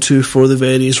hook onto for the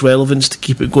various relevance to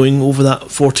keep it going over that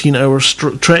 14-hour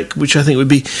trek, which I think would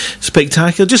be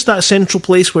spectacular. Just that central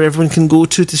place where everyone can go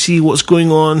to see what's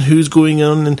going on, who's going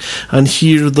on, and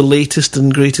hear the latest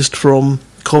and greatest from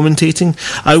commentating.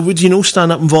 I would,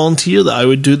 stand up and volunteer that I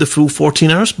would do the full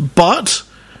 14 hours, but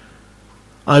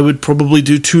I would probably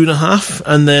do 2.5,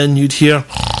 and then you'd hear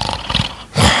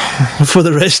for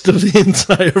the rest of the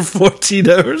entire 14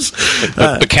 hours.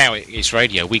 But Cow, it's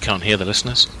radio. We can't hear the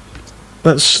listeners.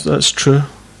 That's true.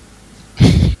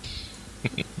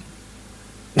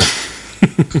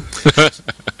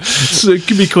 So it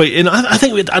could be quite. And I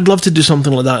think I'd love to do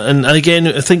something like that. And again,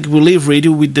 I think with Lave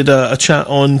Radio, we did a chat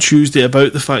on Tuesday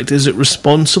about the fact: is it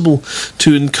responsible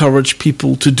to encourage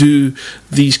people to do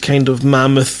these kind of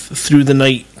mammoth through the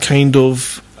night kind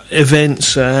of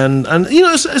events? And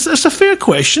it's a fair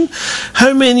question.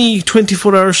 How many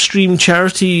 24-hour stream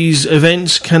charities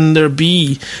events can there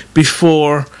be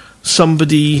before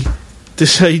somebody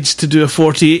decides to do a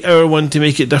 48-hour one to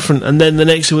make it different, and then the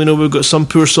next thing we know, we've got some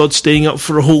poor sod staying up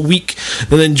for a whole week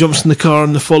and then jumps in the car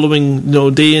on the following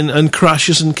day and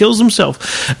crashes and kills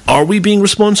himself? Are we being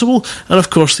responsible? And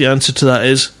of course the answer to that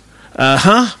is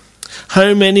how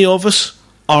many of us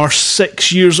are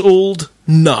 6 years old?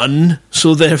 None.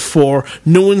 So therefore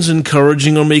no one's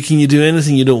encouraging or making you do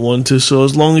anything you don't want to. So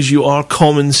as long as you are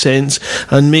common sense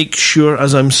and make sure,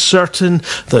 as I'm certain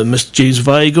that Mr. James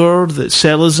Vigor, that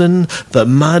Selazin, that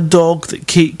Mad Dog, that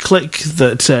Kate Click,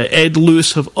 that Ed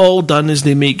Lewis have all done, is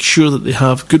they make sure that they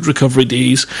have good recovery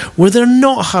days where they're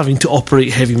not having to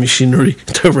operate heavy machinery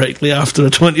directly after a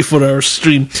 24-hour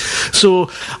stream.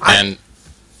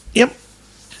 Yep.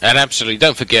 And absolutely,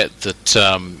 don't forget that,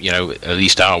 at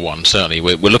least our one, certainly,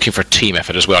 we're looking for a team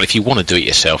effort as well. If you want to do it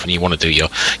yourself and you want to do your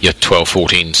 12,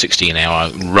 14,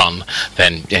 16-hour run,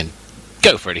 then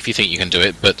go for it if you think you can do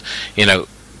it. But,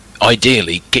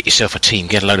 ideally, get yourself a team,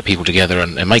 get a load of people together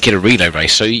and make it a relay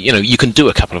race. So, you can do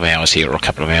a couple of hours here or a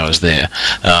couple of hours there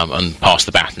and pass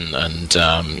the baton and,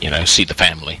 see the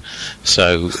family.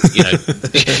 So,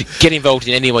 get involved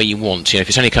in any way you want. If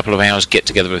it's only a couple of hours, get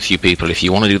together with a few people. If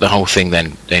you want to do the whole thing,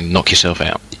 then knock yourself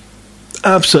out.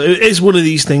 Absolutely. It's one of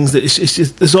these things that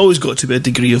there's always got to be a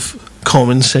degree of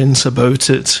common sense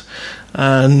about it.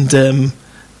 And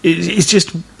it's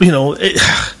just,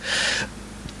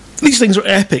 these things are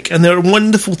epic, and they're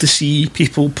wonderful to see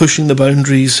people pushing the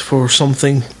boundaries for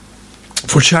something,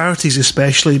 for charities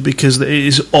especially, because it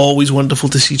is always wonderful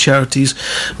to see charities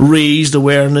raise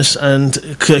awareness and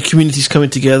communities coming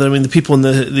together. I mean, the people in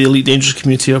the Elite Dangerous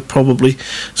community are probably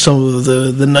some of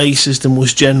the nicest and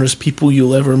most generous people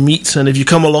you'll ever meet. And if you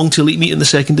come along to Elite Meet on the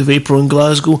 2nd of April in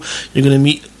Glasgow, you're going to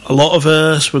meet a lot of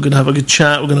us. We're going to have a good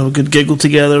chat, we're going to have a good giggle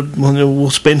together, we'll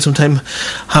spend some time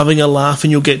having a laugh, and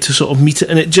you'll get to sort of meet it,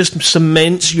 and it just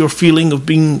cements your feeling of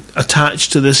being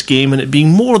attached to this game and it being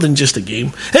more than just a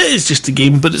game. It is just a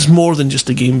game, but it's more than just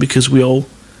a game because we all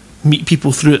meet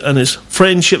people through it, and it's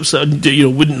friendships that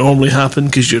wouldn't normally happen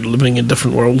because you're living in a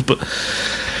different world. But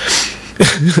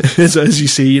as you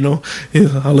say,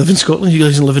 I live in Scotland, you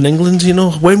guys live in England,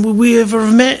 when would we ever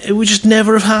have met? It would just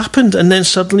never have happened. And then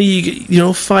suddenly you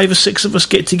get, 5 or 6 of us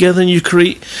get together and you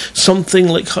create something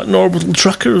like Hutton Orbital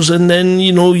Truckers, and then,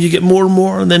 you get more and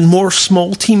more, and then more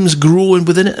small teams grow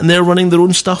within it, and they're running their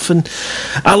own stuff. And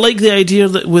I like the idea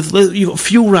that you've got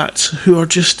Fuel Rats, who are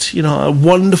just, a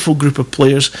wonderful group of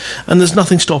players, and there's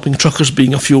nothing stopping Truckers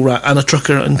being a Fuel Rat and a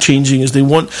Trucker and changing as they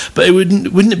want. But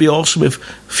wouldn't it be awesome if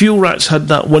Fuel Rats had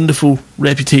that wonderful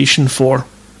reputation for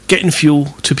getting fuel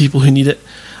to people who need it?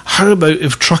 How about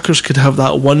if Truckers could have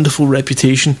that wonderful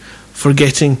reputation for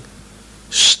getting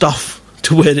stuff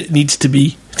to where it needs to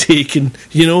be taken?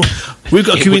 We've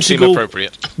got a community goal.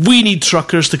 We need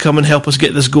Truckers to come and help us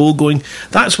get this goal going.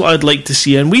 That's what I'd like to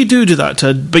see, and we do that to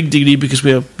a big degree because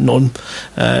we don't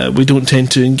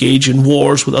tend to engage in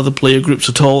wars with other player groups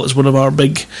at all. It's one of our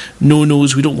big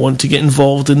no-nos. We don't want to get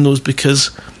involved in those because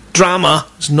drama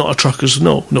is not a Truckers.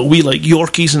 No, we like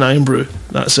Yorkies and Iron Brew.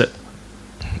 That's it.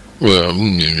 Well,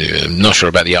 I'm not sure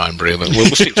about the Iron Brew, but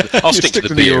I'll stick to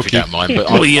the beer if you don't mind, but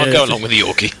I'll go along with the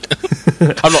Yorkie.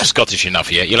 I'm not Scottish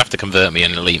enough yet. You'll have to convert me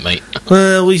in an elite, mate.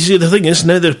 Well, you see, the thing is,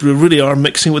 now they really are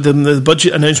mixing with the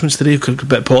budget announcements today. A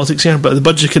bit of politics here, but the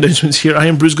budget announcements here,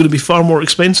 Iron Brew's going to be far more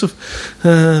expensive,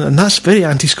 and that's very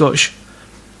anti-Scottish.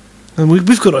 And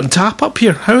we've got it on tap up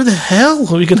here. How the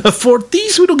hell are we going to afford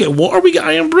these? We don't get water, we get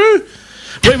Iron Brew.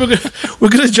 Right, we're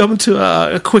going to jump into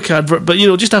a quick advert, but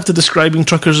just after describing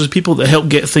Truckers as people that help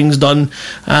get things done,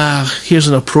 here's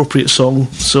an appropriate song.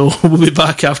 So we'll be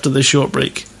back after this short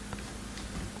break.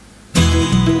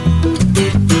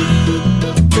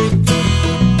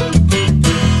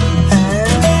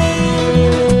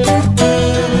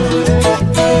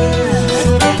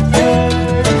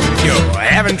 You're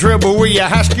having trouble with your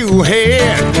high school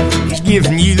head, he's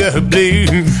giving you the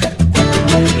blues.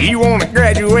 You want to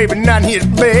graduate but not hit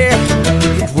best.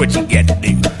 Here's what you got to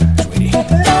do, sweetie.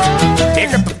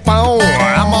 Pick up the phone,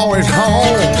 I'm always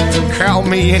home. Call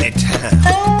me anytime.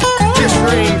 Just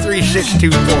ring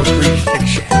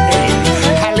 362-436.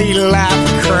 Highly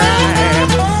life crime.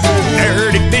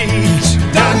 Dirty deeds,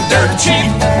 done dirt cheap.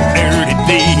 Dirty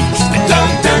deeds,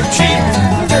 done dirt cheap.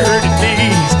 Dirty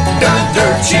deeds, done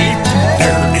dirt cheap.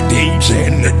 Dirty deeds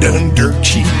and they're done dirt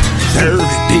cheap. Dirty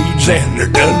deeds and they're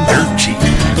done dirt cheap.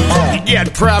 You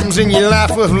got problems in your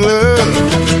life with love.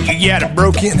 You got a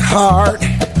broken heart.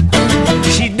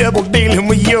 She double dealing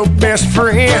with your best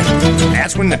friend.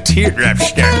 That's when the teardrops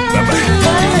start, Bubba.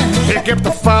 Pick up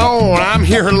the phone, I'm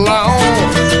here alone.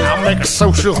 I'll make a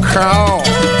social call.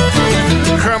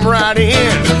 Come right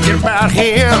in, get about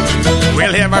him.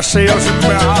 We'll have ourselves a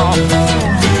ball.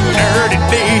 Dirty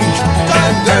deeds,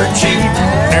 done dirt cheap.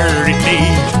 Dirty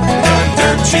deeds, done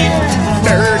dirt cheap.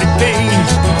 Dirty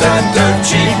deeds, done dirt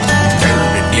cheap.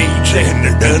 Dirty deeds and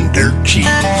they're done dirt cheap.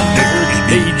 Dirty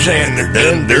deeds and they're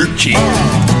done dirt cheap.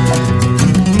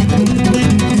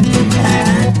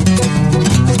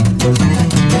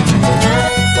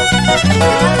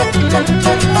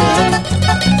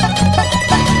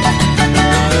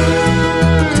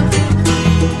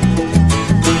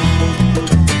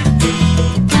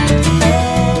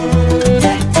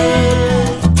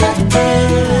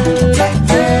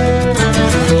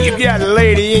 You got a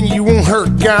lady and you want her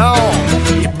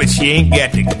gone, but she ain't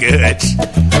got the guts.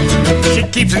 She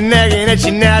keeps nagging at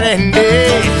you night and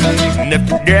day, enough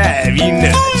to drive you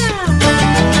nuts.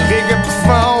 Pick up the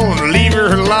phone, leave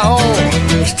her alone.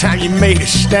 It's time you made a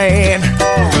stand.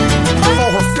 For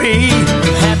her feet,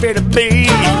 happy to be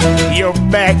your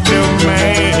back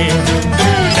domain.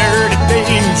 Dirty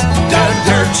deeds, done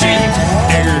dirt cheap.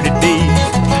 Dirty deeds,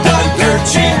 done dirt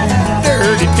cheap.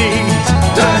 Dirty deeds,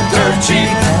 done dirt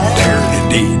cheap. Dirty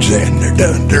deeds and they're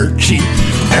done dirt cheap.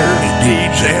 Dirty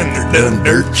deeds and they're done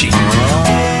dirt cheap.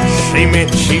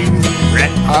 Cement shoes,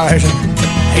 rat poison,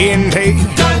 hay and hay.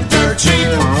 Done dirt cheap.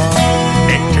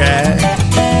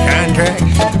 Contracts,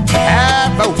 high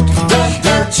voltage. Done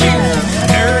dirt cheap.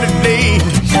 Dirty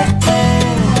deeds.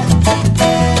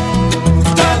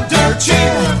 Done dirt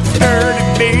cheap. Dirty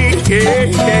deeds.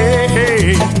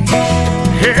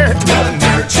 Yeah, done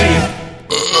dirt cheap.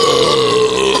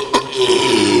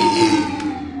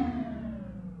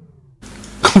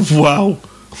 Wow.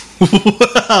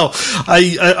 Wow.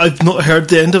 I've not heard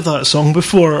the end of that song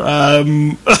before.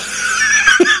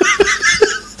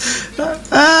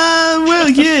 Well,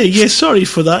 yeah, sorry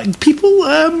for that. People,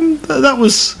 that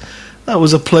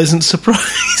was a pleasant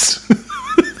surprise.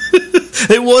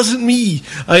 It wasn't me.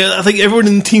 I think everyone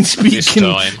in TeamSpeak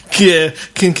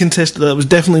can contest that. It was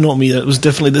definitely not me. That was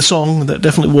definitely the song. That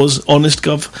definitely was Honest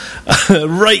Gov.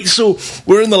 Right, so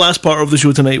we're in the last part of the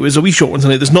show tonight. It was a wee short one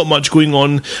tonight. There's not much going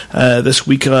on this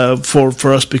week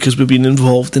for us because we've been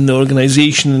involved in the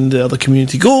organisation and the other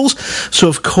community goals. So,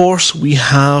 of course, we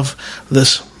have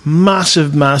this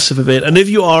massive event. And if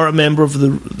you are a member of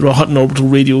the Hutton Orbital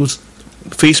Radio's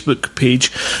Facebook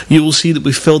page, you will see that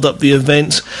we've filled up the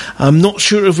events. I'm not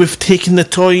sure if we've taken the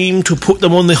time to put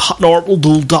them on the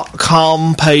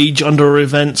huttonorbital.com page under our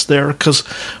events there, because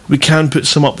we can put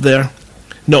some up there.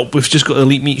 No, we've just got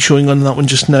Elite Meet showing on that one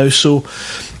just now. So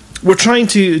we're trying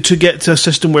to get to a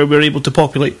system where we're able to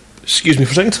populate. Excuse me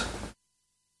for a second.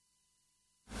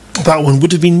 That one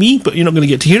would have been me, but you're not going to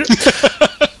get to hear it.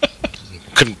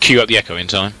 Couldn't queue up the echo in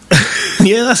time.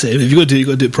 Yeah, that's it. If you've got to do it, you've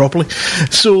got to do it properly.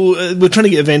 So we're trying to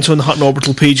get events on the Hutton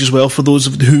Orbital page as well for those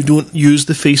who don't use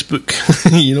the Facebook.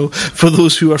 For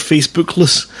those who are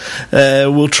Facebookless,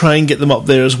 we'll try and get them up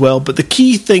there as well. But the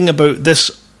key thing about this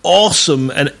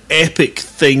awesome and epic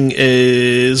thing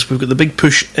is we've got the big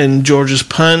push in George's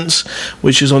Pants,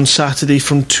 which is on Saturday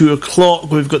from 2 o'clock.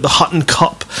 We've got the Hutton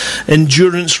Cup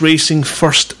endurance racing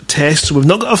first test. So we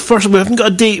haven't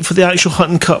got a date for the actual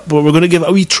Hutton Cup, but we're going to give it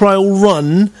a wee trial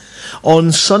run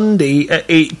on Sunday at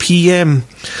 8 p.m.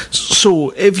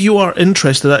 So if you are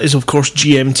interested, that is of course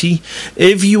GMT.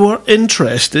 If you are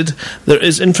interested, there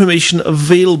is information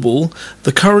available.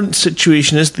 The current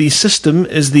situation is the system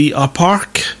is the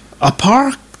Apartias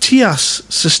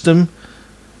system.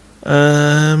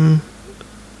 I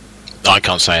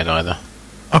can't say it either.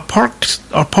 Apartias.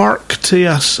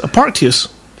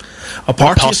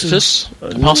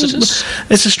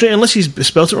 It's a straight, unless he's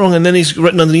spelt it wrong, and then he's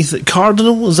written underneath it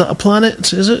Cardinal. Is that a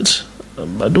planet? Is it?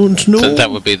 I don't know.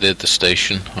 That would be the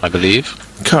station, I believe.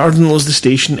 Cardinal is the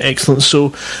station. Excellent.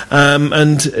 So,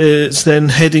 and it's then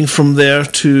heading from there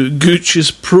to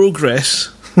Gooch's Progress.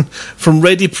 From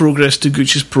Ready Progress to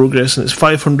Gooch's Progress, and it's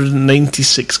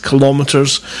 596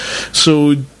 kilometres.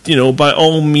 So, by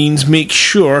all means, make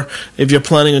sure if you're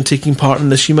planning on taking part in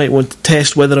this, you might want to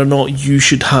test whether or not you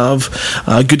should have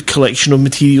a good collection of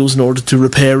materials in order to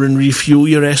repair and refuel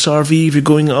your SRV if you're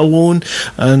going alone.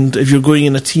 And if you're going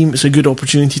in a team, it's a good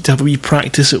opportunity to have a wee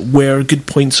practice at where good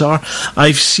points are.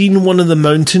 I've seen one of the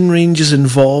mountain ranges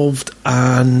involved,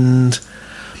 and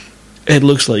it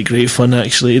looks like great fun,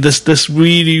 actually. This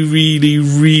really, really,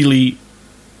 really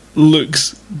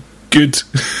looks good.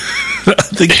 I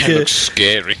think it looks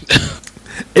scary.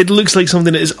 It looks like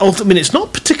something that is ultimately. It's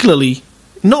not particularly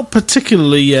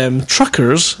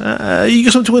truckers. You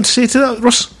got something to want to say to that,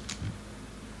 Russ?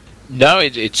 No,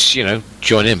 it's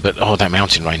join in, but that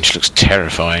mountain range looks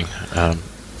terrifying.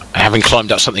 Having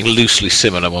climbed up something loosely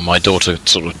similar when my daughter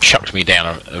sort of chucked me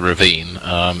down a ravine,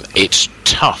 it's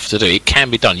tough to do. It can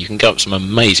be done. You can go up some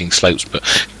amazing slopes, but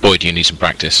boy, do you need some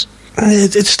practice.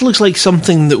 It just looks like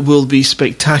something that will be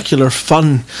spectacular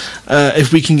fun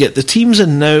if we can get the teams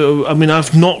in now. I mean,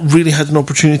 I've not really had an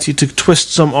opportunity to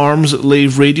twist some arms at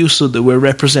Lave Radio so that we're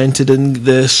represented in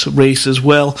this race as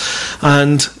well.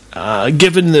 And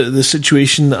given the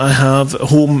situation that I have at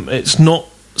home, it's not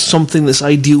something that's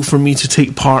ideal for me to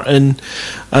take part in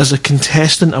as a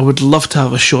contestant. I would love to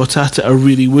have a shot at it, I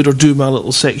really would, or do my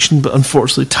little section, but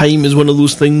unfortunately time is one of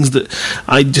those things that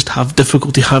I just have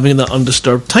difficulty having that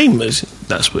undisturbed time.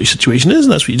 That's what your situation is,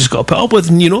 and that's what you just got to put up with.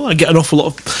 And I get an awful lot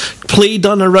of play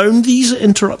done around these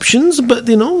interruptions, but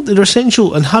they're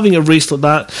essential. And having a race like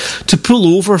that, to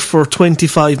pull over for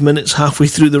 25 minutes halfway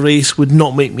through the race would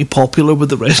not make me popular with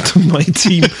the rest of my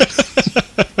team.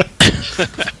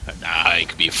 It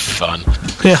could be fun.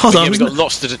 Yeah, hold on. We got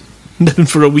lots to do. Nothing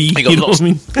for a wee, you know what I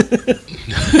mean?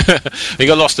 We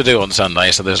got lots to do on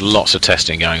Sunday, so there's lots of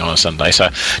testing going on Sunday. So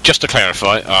just to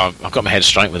clarify, I've got my head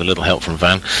straight with a little help from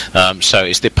Van. So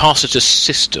it's the Parsitus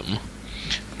system.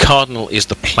 Cardinal is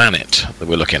the planet that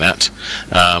we're looking at,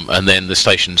 and then the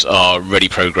stations are Ready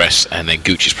Progress and then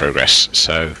Gooch's Progress.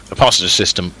 So the Parsitus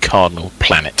system, Cardinal,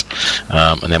 planet,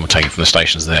 and then we'll take it from the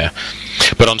stations there.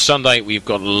 But on Sunday we've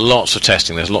got lots of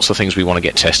testing. There's lots of things we want to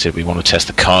get tested. We want to test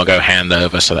the cargo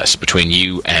handover, so that's between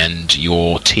you and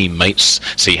your teammates.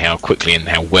 See how quickly and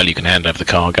how well you can hand over the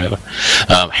cargo.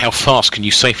 How fast can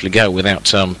you safely go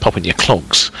without popping your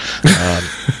clogs?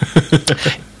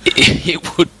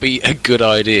 It would be a good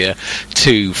idea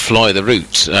to fly the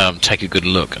route, take a good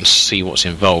look and see what's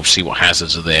involved, see what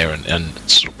hazards are there, and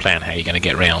sort of plan how you're going to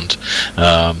get around.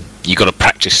 You've got to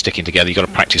practice sticking together, you've got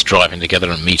to practice driving together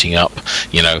and meeting up,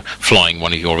 flying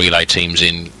one of your relay teams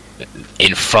in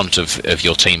front of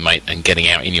your teammate and getting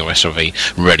out in your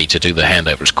SRV ready to do the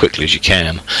handover as quickly as you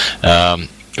can.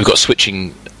 We've got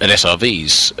switching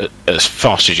SRVs as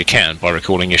fast as you can by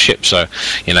recalling your ship. So,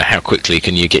 how quickly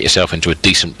can you get yourself into a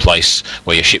decent place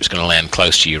where your ship's going to land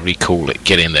close to you, recall it,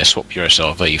 get in there, swap your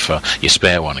SRV for your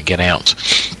spare one and get out.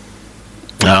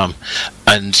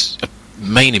 And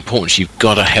main importance, you've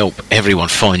got to help everyone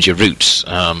find your routes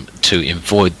to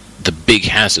avoid the big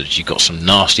hazards. You've got some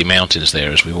nasty mountains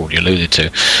there, as we already alluded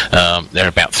to. They're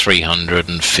about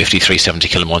 370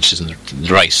 kilometres in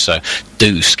the race, so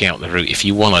do scout the route. If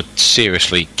you want to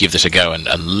seriously give this a go and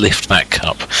lift that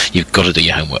cup, you've got to do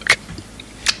your homework.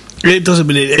 It does. I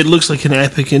mean, it looks like an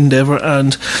epic endeavour,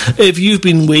 and if you've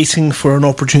been waiting for an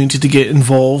opportunity to get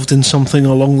involved in something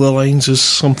along the lines of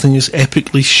something as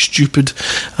epically stupid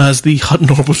as the Hutton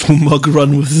Orbital Mug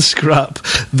Run with the Scrap,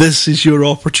 this is your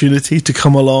opportunity to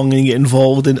come along and get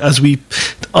involved in as we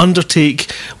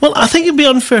undertake. Well, I think it'd be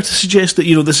unfair to suggest that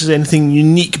this is anything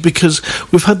unique, because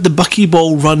we've had the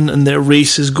Buckyball Run and their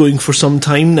races going for some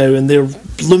time now, and they're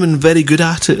blooming very good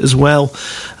at it as well.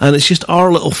 And it's just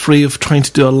our little fray of trying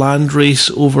to do a land race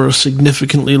over a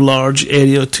significantly large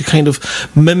area to kind of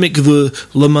mimic the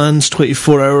Le Mans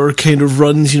 24-hour kind of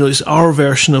runs. It's our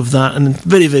version of that, and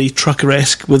very, very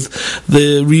trucker-esque with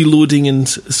the reloading and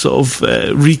sort of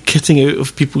re-kitting out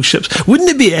of people's ships. Wouldn't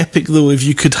it be epic, though, if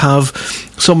you could have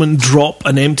someone drop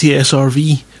an empty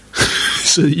SRV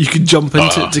so that you could jump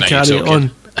into it to carry it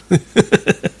on?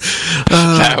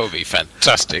 That would be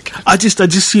fantastic. I just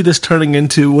see this turning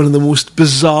into one of the most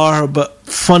bizarre but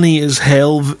funny as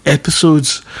hell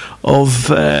episodes of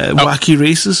Wacky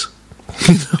Races.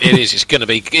 It is. It's going to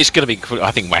be. I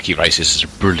think Wacky Races is a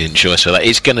brilliant choice for that.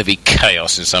 It's going to be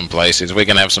chaos in some places. We're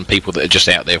going to have some people that are just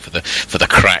out there for the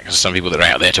crack, and some people that are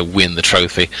out there to win the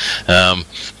trophy.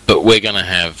 But we're going to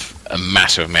have a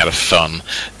massive amount of fun.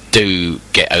 Do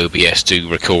get OBS, do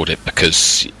record it,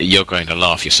 because you're going to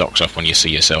laugh your socks off when you see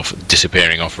yourself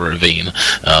disappearing off a ravine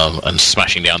and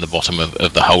smashing down the bottom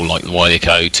of the hole like the Wile E.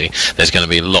 Coyote. There's going to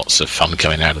be lots of fun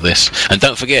coming out of this. And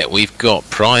don't forget, we've got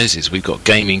prizes. We've got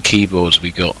gaming keyboards.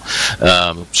 We've got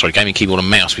gaming keyboard and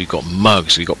mouse. We've got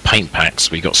mugs. We've got paint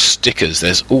packs. We've got stickers.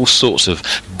 There's all sorts of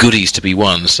goodies to be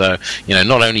won. So,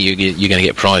 not only you're going to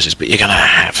get prizes, but you're going to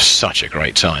have such a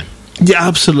great time. Yeah,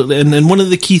 absolutely. And one of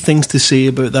the key things to say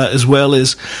about that as well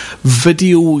is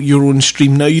video your own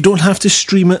stream. Now, you don't have to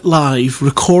stream it live,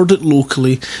 record it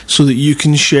locally so that you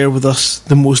can share with us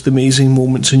the most amazing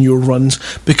moments in your runs,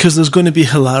 because there's going to be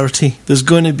hilarity. There's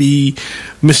going to be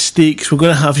mistakes. We're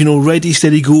going to have, ready,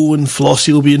 steady, go, and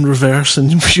Flossie will be in reverse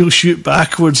and she'll shoot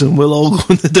backwards and we'll all go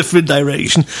in a different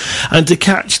direction. And to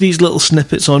catch these little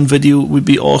snippets on video would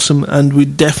be awesome, and we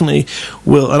definitely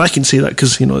will. And I can say that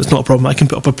because, it's not a problem. I can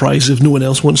put up a prize if no one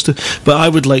else wants to, but I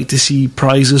would like to see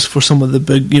prizes for some of the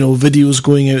big videos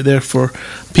going out there for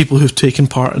people who've taken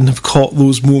part and have caught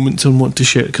those moments and want to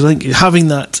share it, because I think having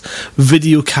that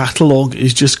video catalogue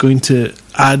is just going to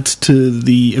add to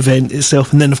the event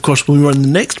itself. And then of course when we run the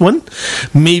next one,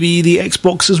 maybe the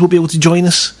Xboxes will be able to join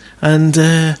us, and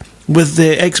with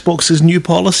the Xbox's new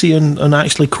policy on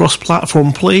actually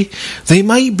cross-platform play, they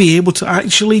might be able to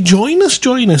actually join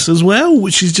us as well,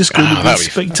 which is just going to be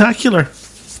spectacular.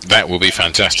 That will be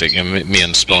fantastic. And me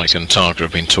and Spike and Targa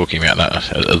have been talking about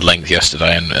that at length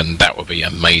yesterday, and that would be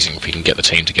amazing if we can get the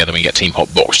team together. We can get Team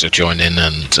Hotbox to join in,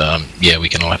 and we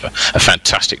can all have a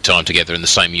fantastic time together in the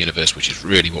same universe, which is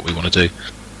really what we want to do.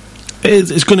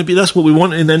 It's going to be, that's what we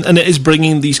want, and it is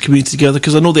bringing these communities together,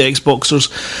 because I know the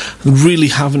Xboxers really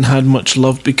haven't had much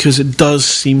love, because it does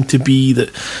seem to be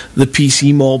that the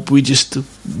PC mob, we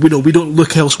don't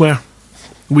look elsewhere.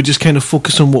 We just kind of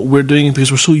focus on what we're doing, because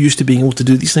we're so used to being able to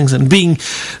do these things, and being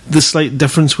the slight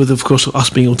difference with, of course, us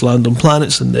being able to land on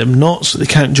planets and them not, so they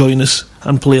can't join us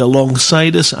and play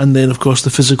alongside us. And then of course the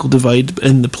physical divide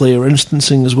in the player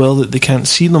instancing as well, that they can't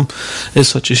see them, is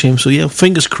such a shame. So yeah,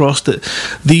 fingers crossed that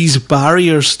these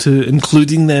barriers to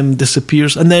including them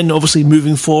disappears. And then obviously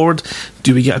moving forward,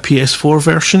 do we get a PS4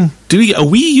 version? Do we get a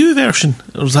Wii U version?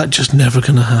 Or is that just never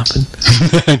going to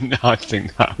happen? No, I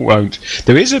think that won't.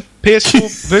 There is a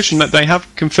PS4 version that they have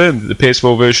confirmed, that the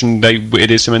PS4 version, it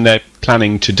is something they're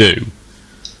planning to do.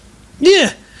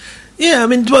 Yeah, I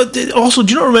mean, but also,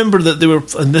 do you not remember that they were,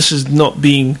 and this is not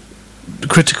being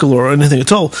critical or anything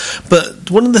at all,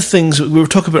 but one of the things that we were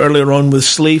talking about earlier on with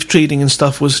slave trading and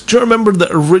stuff was, do you remember that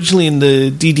originally in the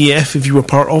DDF, if you were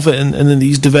part of it, and in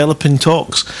these developing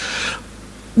talks,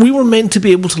 we were meant to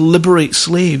be able to liberate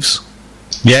slaves?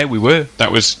 Yeah, we were.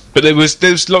 But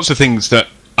there's lots of things that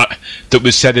that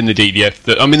was said in the DDF.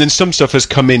 That, I mean, then some stuff has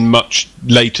come in much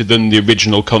later than the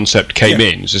original concept came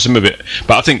in. So some of it,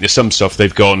 but I think there's some stuff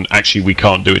they've gone, actually we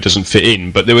can't do it, doesn't fit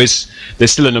in. But there's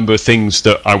still a number of things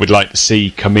that I would like to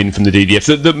see come in from the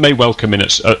DDF that may well come in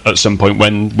at some point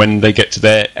when they get to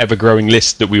their ever-growing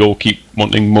list that we all keep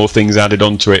wanting more things added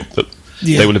onto it that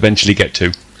they will eventually get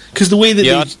to. Because the way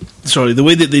that the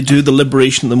way that they do the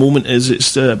liberation at the moment is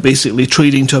it's basically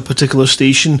trading to a particular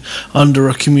station under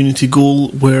a community goal,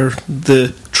 where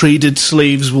the traded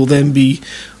slaves will then be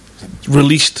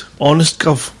released honest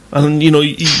gov. And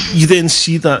you then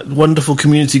see that wonderful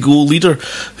community goal leader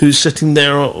who's sitting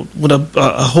there with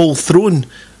a whole throne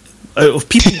out of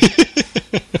people.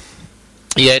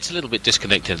 Yeah, it's a little bit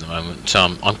disconnected at the moment.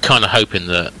 I'm kind of hoping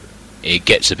that it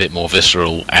gets a bit more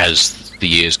visceral as the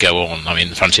years go on. I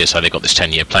mean, Frontier say they've got this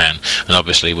 10-year plan, and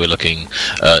obviously we're looking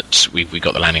at we've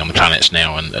got the landing on the planets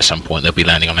now, and at some point they'll be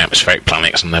landing on atmospheric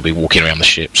planets, and they'll be walking around the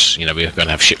ships. We're going to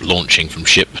have ship launching from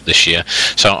ship this year,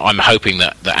 so I'm hoping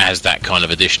that as that kind of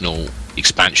additional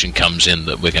expansion comes in,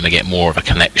 that we're going to get more of a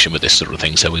connection with this sort of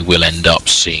thing, so we will end up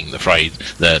seeing the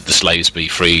slaves be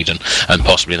freed, and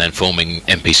possibly then forming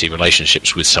NPC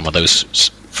relationships with some of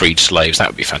those freed slaves. That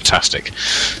would be fantastic.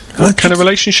 What kind of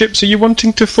relationships are you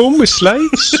wanting to form with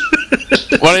slaves?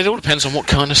 Well, it all depends on what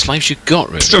kind of slaves you've got,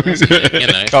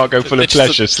 really. Cargo full of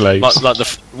pleasure slaves.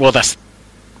 That's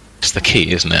the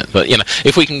key, isn't it? But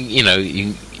if we can,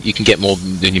 you can get more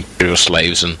than imperial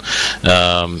slaves, and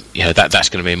that's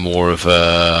going to be more of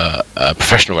a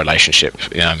professional relationship.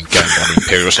 Going on the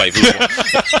imperial slave.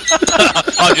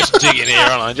 I'm just digging here,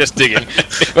 aren't I? Just digging.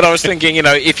 But I was thinking,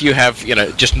 if you have,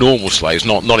 just normal slaves,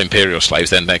 not imperial slaves,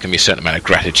 then there can be a certain amount of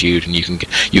gratitude, and you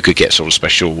could get sort of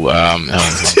special. I'm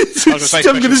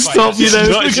going to stop you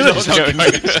now.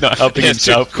 It's not helping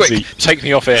himself. Quick, take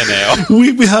me off air now.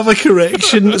 We have a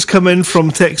correction that's come in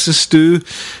from Texas Stu,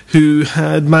 who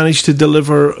had managed to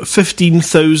deliver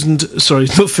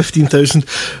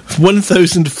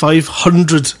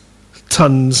 1,500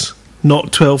 tons,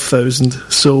 not 12,000.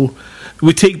 So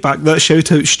we take back that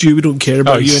shout out, Stu. We don't care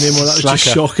about you anymore. That was just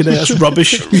shocking. That's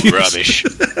rubbish. Rubbish.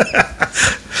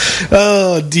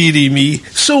 Oh, dearie me.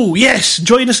 So, yes,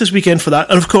 join us this weekend for that.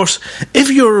 And, of course,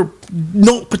 if you're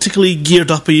not particularly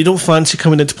geared up or you don't fancy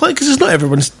coming into play, because it's not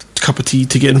everyone's cup of tea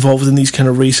to get involved in these kind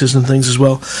of races and things as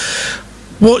well,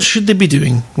 what should they be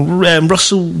doing?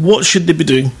 Russell, what should they be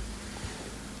doing?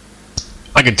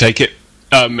 I can take it.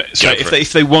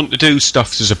 If they want to do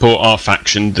stuff to support our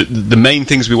faction, the main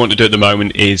things we want to do at the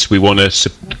moment is we want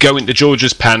to go into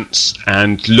George's Pants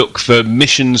and look for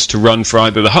missions to run for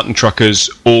either the Hutton Truckers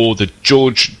or the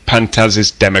George Pantaz's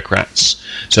Democrats.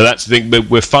 So that's the thing.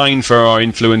 We're fine for our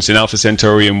influence in Alpha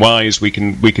Centauri and Wise. We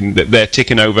can. They're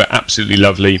ticking over absolutely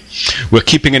lovely. We're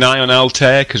keeping an eye on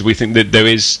Altair because we think that there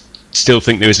is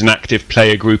an active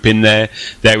player group in there.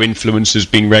 Their influence has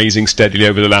been raising steadily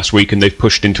over the last week, and they've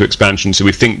pushed into expansion, so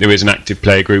we think there is an active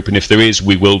player group, and if there is,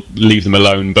 we will leave them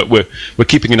alone. But we're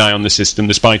keeping an eye on the system.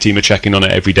 The spy team are checking on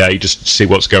it every day just to see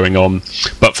what's going on.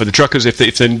 But for the truckers, if they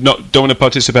don't want to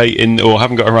participate in or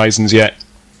haven't got Horizons yet,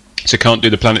 so can't do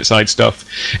the planet side stuff,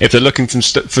 if they're looking for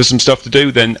some stuff to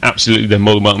do, then absolutely they're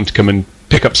more than welcome to come and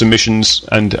pick up some missions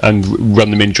and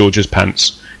run them in George's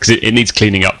Pants, because it needs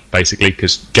cleaning up basically,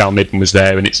 because Gal Midden was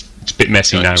there and it's a bit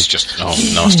messy now. It's just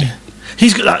nasty. Yeah.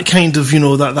 He's got that kind of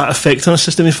that effect on a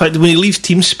system. In fact, when he leaves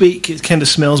TeamSpeak, it kind of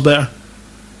smells better.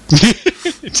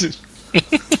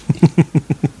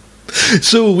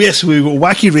 So, yes, we've got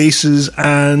wacky races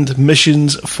and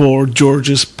missions for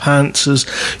George's Pants as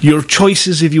your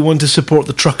choices if you want to support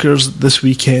the truckers this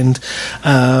weekend.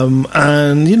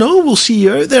 And, we'll see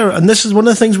you out there. And this is one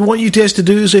of the things we want you guys to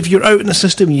do, is if you're out in the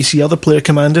system and you see other player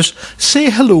commanders, say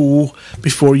hello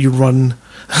before you run.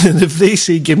 And if they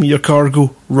say, give me your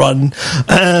cargo, run.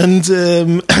 And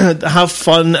have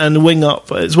fun and wing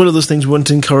up. It's one of those things we want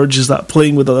to encourage, is that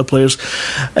playing with other players.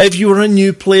 If you are a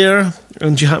new player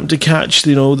and you happen to catch,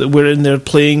 that we're in there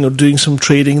playing or doing some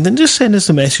trading, then just send us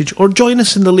a message or join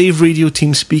us in the Lave Radio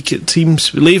TeamSpeak at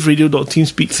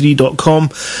laveradio.teamspeak3.com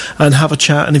and have a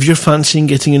chat. And if you're fancying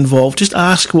getting involved, just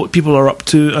ask what people are up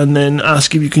to and then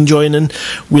ask if you can join in.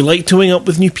 We like to wing up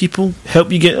with new people,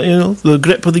 help you get the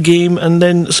grip of the game, and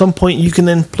then at some point you can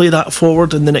then play that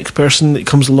forward, and the next person that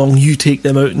comes along, you take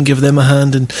them out and give them a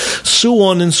hand, and so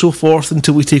on and so forth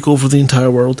until we take over the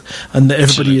entire world and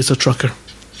everybody is a trucker.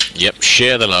 Yep,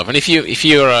 share the love. And if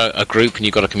you're a group and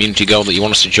you've got a community goal that you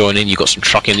want us to join in, you've got some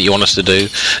trucking that you want us to do,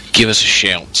 give us a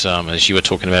shout. As you were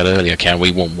talking about earlier, Cal,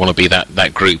 we want to be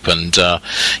that group. And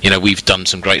we've done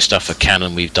some great stuff for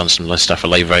Canon. We've done some stuff for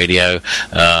Lave Radio.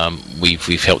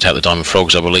 We've helped out the Diamond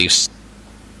Frogs, I believe.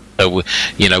 So,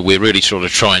 we're really sort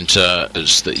of trying to,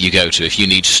 that you go to, if you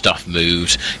need stuff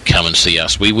moved, come and see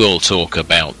us. We will talk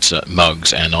about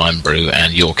mugs and Iron Brew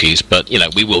and Yorkies, but,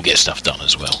 we will get stuff done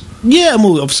as well. Yeah, and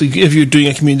obviously, if you're doing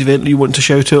a community event and you want to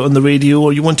shout out on the radio,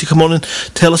 or you want to come on and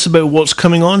tell us about what's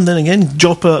coming on, then again,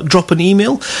 drop an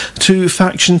email to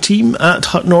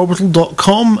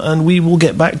factionteam@huttonorbital.com, and we will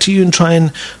get back to you and try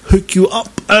and hook you up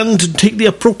and take the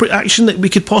appropriate action that we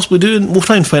could possibly do, and we'll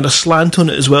try and find a slant on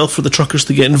it as well for the truckers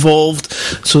to get involved,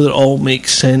 so that it all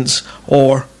makes sense,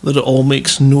 or that it all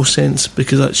makes no sense,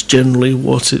 because that's generally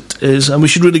what it is. And we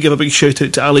should really give a big shout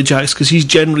out to Ali Jacks, because he's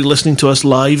generally listening to us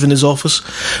live in his office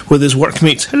with his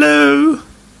workmates. Hello.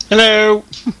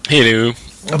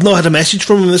 I've not had a message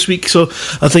from him this week, so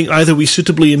I think either we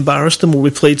suitably embarrassed him or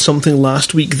we played something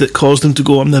last week that caused him to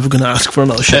go, I'm never going to ask for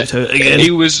another shout out again.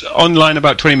 He was online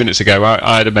about 20 minutes ago.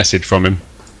 I had a message from him,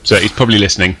 so he's probably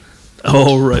listening.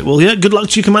 All right. Well, yeah, good luck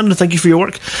to you, Commander. Thank you for your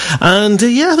work. And,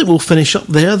 I think we'll finish up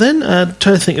there then.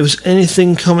 Trying to think if there's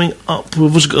anything coming up.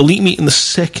 We've also got Elite Meet on the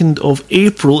 2nd of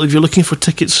April. If you're looking for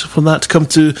tickets for that to come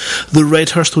to the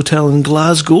Redhurst Hotel in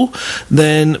Glasgow,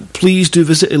 then please do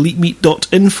visit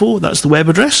elitemeet.info. That's the web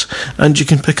address. And you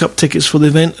can pick up tickets for the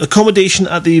event. Accommodation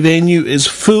at the venue is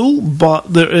full,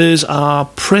 but there is a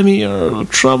Premier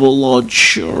Travel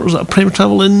Lodge, or is that a Premier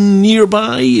Travel Inn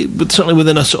nearby? But certainly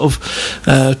within a sort of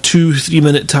 2-3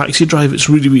 minute taxi drive. It's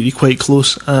really, really quite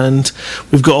close, and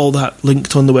we've got all that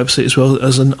linked on the website as well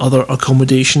as another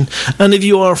accommodation. And if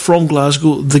you are from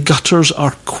Glasgow, the gutters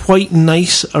are quite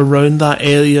nice around that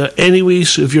area anyway,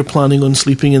 so if you're planning on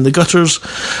sleeping in the gutters,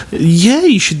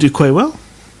 you should do quite well.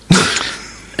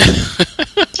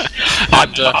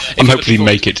 I'm hopefully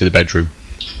make it to the bedroom.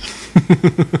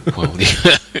 Well,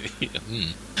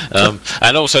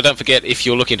 and also, don't forget, if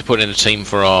you're looking to put in a team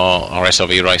for our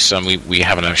SRV race, we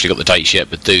haven't actually got the dates yet,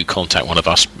 but do contact one of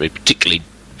us, particularly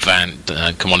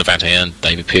Commander Van Heeren,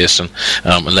 David Pearson,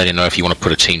 and let him know if you want to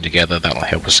put a team together. That'll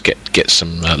help us get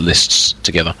some lists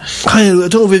together. I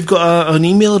don't know if we've got an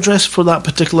email address for that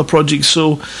particular project,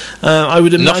 so I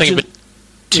would imagine... Nothing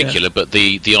particular, but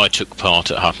the I took part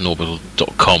at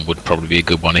huttonorbital.com would probably be a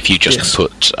good one. If you just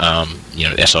put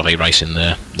SRV race in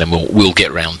there, then we'll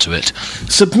get round to it.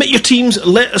 Submit your teams.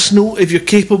 Let us know if you're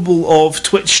capable of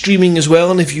Twitch streaming as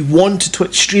well, and if you want to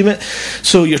Twitch stream it.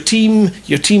 So your team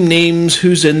names,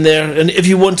 who's in there, and if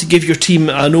you want to give your team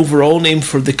an overall name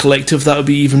for the collective, that would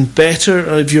be even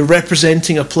better. If you're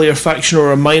representing a player faction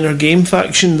or a minor game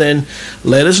faction, then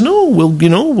let us know.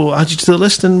 We'll add you to the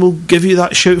list, and we'll give you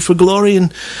that shout for glory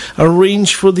and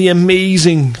arrange for the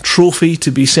amazing trophy to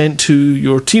be sent to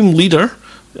your team leader.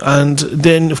 And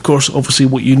then, of course, obviously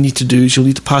what you need to do is you'll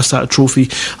need to pass that trophy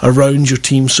around your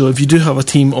team. So if you do have a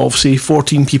team of, say,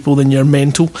 14 people, then you're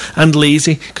mental and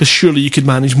lazy, because surely you could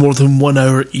manage more than 1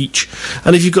 hour each.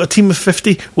 And if you've got a team of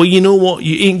 50, well, you know what?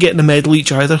 You ain't getting a medal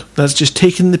each either. That's just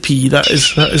taking the pee. That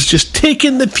is just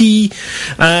taking the pee.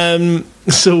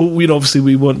 So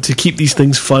we want to keep these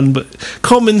things fun, but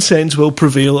common sense will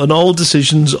prevail, and all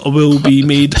decisions will be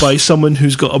made by someone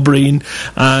who's got a brain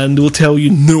and will tell you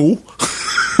no.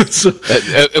 So,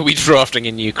 are we drafting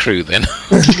a new crew then?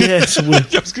 Yes. I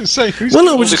was going to say,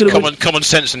 we're just common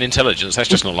sense and intelligence. That's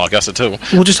just not like us at all.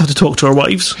 We'll just have to talk to our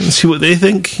wives and see what they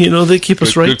think. They keep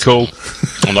us right. Good call.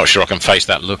 I'm not sure I can face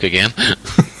that look again.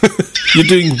 You're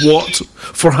doing what?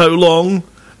 For how long?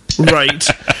 Right.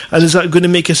 And is that going to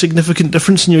make a significant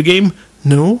difference in your game?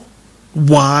 No.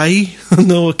 Why?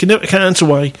 No, I can't answer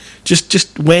why.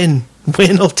 Just when.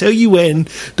 When, I'll tell you when.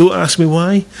 Don't ask me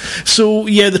why. So,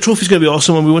 the trophy's going to be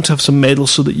awesome, and we want to have some medals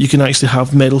so that you can actually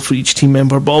have medal for each team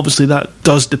member. But obviously that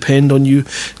does depend on you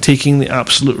taking the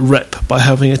absolute rip by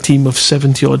having a team of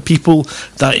 70-odd people.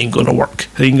 That ain't going to work.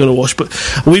 It ain't going to wash. But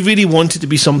we really want it to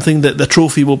be something that the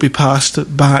trophy will be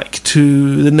passed back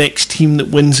to the next team that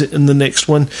wins it in the next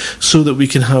one, so that we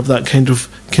can have that kind of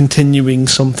continuing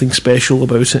something special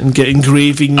about it and get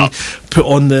engraving put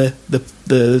on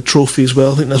the trophy as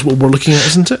well. I think that's what we're looking at,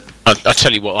 isn't it? I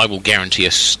tell you what, I will guarantee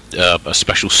a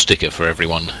special sticker for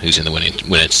everyone who's in the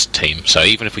winners team. So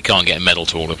even if we can't get a medal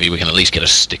to all of you, we can at least get a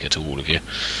sticker to all of you.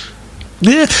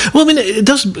 Yeah, well, it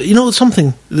does. It's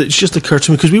something that's just occurred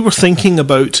to me, because we were thinking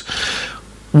about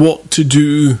what to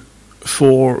do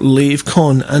for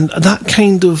LaveCon, and that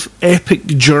kind of epic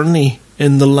journey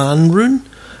in the LAN rune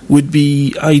would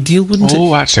be ideal, wouldn't it?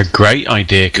 Oh, that's a great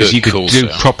idea, because you could do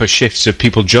proper shifts of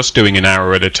people just doing an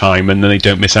hour at a time, and then they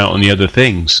don't miss out on the other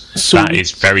things. So that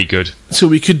is very good. So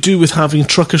we could do with having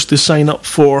truckers to sign up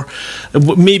for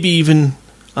maybe even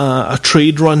a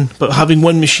trade run, but having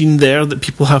one machine there that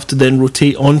people have to then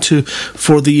rotate onto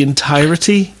for the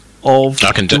entirety of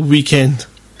the weekend.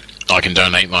 I can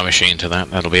donate my machine to that.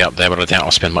 That'll be up there, but I doubt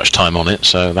I'll spend much time on it.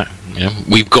 So that,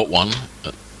 we've got one.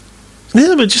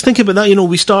 Yeah, but just think about that.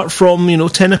 We start from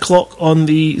 10 o'clock on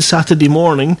the Saturday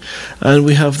morning, and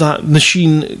we have that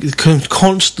machine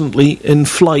constantly in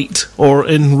flight or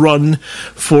in run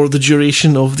for the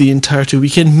duration of the entirety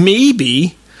weekend.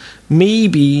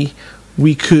 Maybe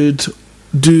we could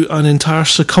do an entire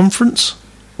circumference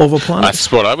of a planet.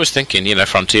 That's what I was thinking.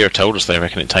 Frontier told us they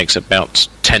reckon it takes about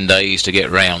 10 days to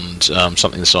get round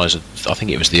something the size of, I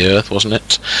think it was the Earth, wasn't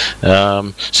it?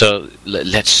 So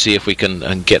let's see if we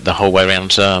can get the whole way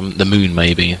around the Moon,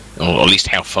 maybe, or at least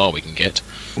how far we can get.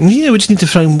 Yeah, we just need to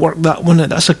try and work that one out.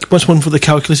 That's one for the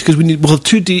calculator, because we'll have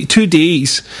 2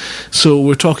 days. So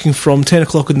we're talking from 10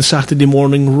 o'clock on the Saturday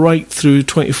morning right through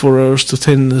 24 hours to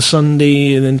 10 on the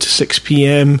Sunday, and then to 6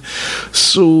 p.m.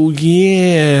 So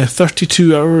yeah,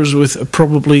 32 hours with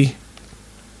probably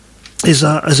is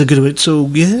a good amount. So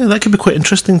yeah, that could be quite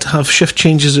interesting to have shift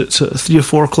changes at 3 or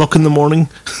 4 o'clock in the morning.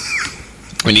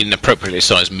 We need an appropriately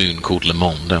sized moon called Le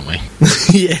Monde, don't we?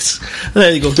 Yes.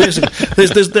 There you go. This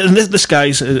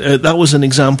guy's that was an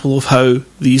example of how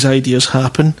these ideas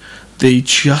happen. They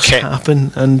just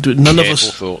happen, and none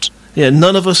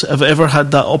of us have ever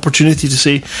had that opportunity to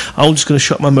say, I'm just going to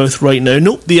shut my mouth right now.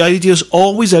 Nope, the idea's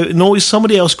always out, and always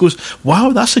somebody else goes,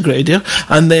 wow, that's a great idea,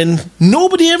 and then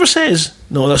nobody ever says,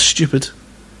 no, that's stupid.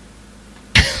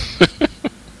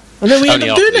 And then we end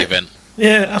up doing it. Event.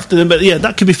 Yeah, after them, but yeah,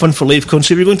 that could be fun for LaveCon.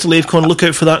 So if you're going to LaveCon, look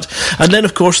out for that. And then,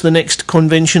 of course, the next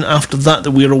convention after that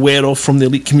we're aware of from the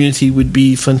Elite community would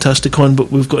be Fantasticon,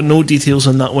 but we've got no details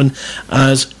on that one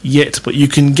as yet. But you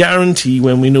can guarantee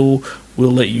when we know,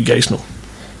 we'll let you guys know.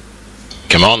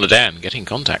 Commander Dan, get in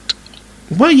contact.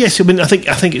 Well, yes, I mean, I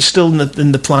think it's still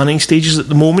in the planning stages at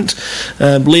the moment.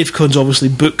 LaveCon's obviously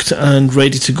booked and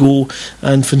ready to go,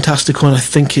 and Fantasticon, I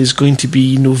think, is going to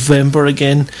be November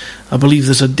again. I believe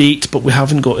there's a date, but we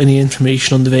haven't got any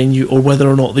information on the venue or whether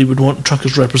or not they would want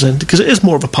truckers represented, because it is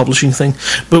more of a publishing thing.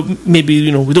 But maybe,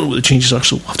 we don't know what the changes are,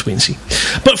 so we'll have to wait and see.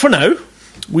 But for now,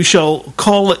 we shall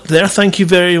call it there. Thank you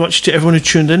very much to everyone who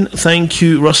tuned in. Thank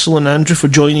you, Russell and Andrew, for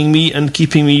joining me and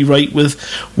keeping me right with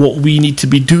what we need to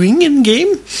be doing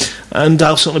in-game. And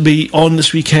I'll certainly be on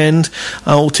this weekend.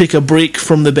 I'll take a break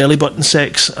from the belly button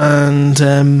sex and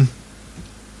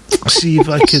see if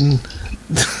I can...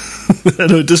 I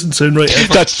know it doesn't sound right.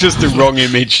 That's just the wrong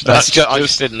image. I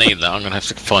just didn't need that. I'm going to have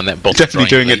to find that bottom.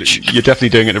 You're definitely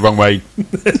doing it the wrong way.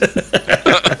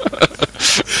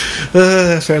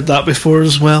 I've heard that before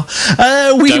as well.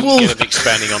 Don't get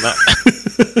expanding on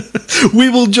that. We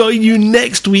will join you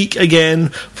next week again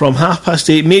from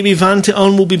 8:30. Maybe Vantion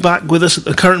will be back with us. At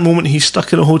the current moment, he's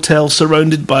stuck in a hotel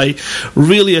surrounded by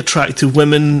really attractive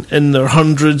women in their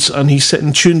hundreds, and he's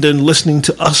sitting tuned in listening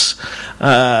to us.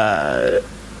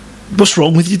 What's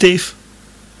wrong with you, Dave?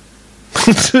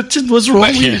 What's wrong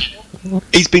with you?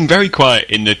 He's been very quiet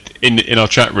in our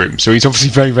chat room, so he's obviously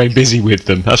very, very busy with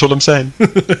them. That's what I'm saying.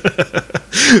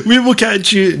 We will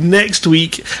catch you next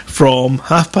week from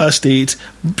 8:30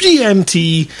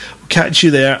 GMT. We'll catch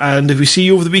you there, and if we see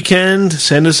you over the weekend,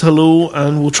 send us a hello,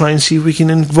 and we'll try and see if we can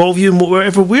involve you in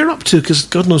whatever we're up to, because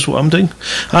God knows what I'm doing.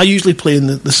 I usually play in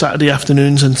the Saturday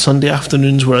afternoons and Sunday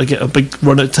afternoons where I get a big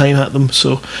run of time at them,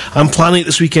 so I'm planning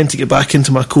this weekend to get back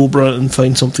into my Cobra and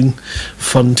find something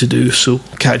fun to do. So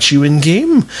catch you in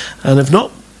game, and if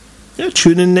not,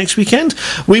 tune in next weekend.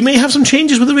 We may have some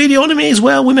changes with the Radionomy as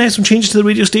well. We may have some changes to the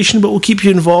radio station, but we'll keep you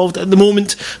involved. At the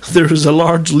moment, there is a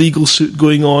large legal suit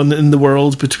going on in the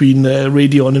world between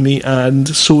Radionomy and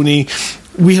Sony.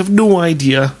 We have no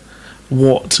idea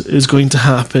what is going to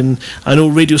happen. I know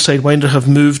Radio Sidewinder have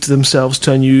moved themselves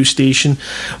to a new station.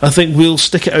 I think we'll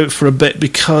stick it out for a bit,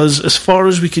 because as far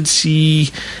as we can see,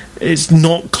 it's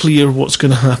not clear what's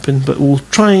going to happen, but we'll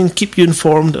try and keep you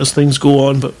informed as things go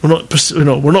on. But we're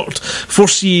not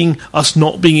foreseeing us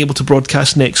not being able to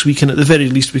broadcast next week, and at the very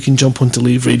least we can jump onto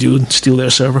Lave Radio and steal their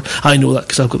server. I know that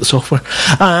because I've got the software,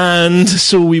 and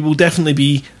so we will definitely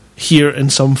be here in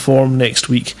some form next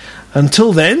week.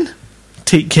 Until then,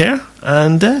 take care,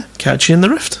 and catch you in the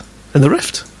Rift. In the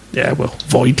Rift? Yeah, well,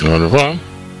 Void. Au revoir.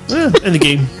 Yeah, in the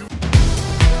game.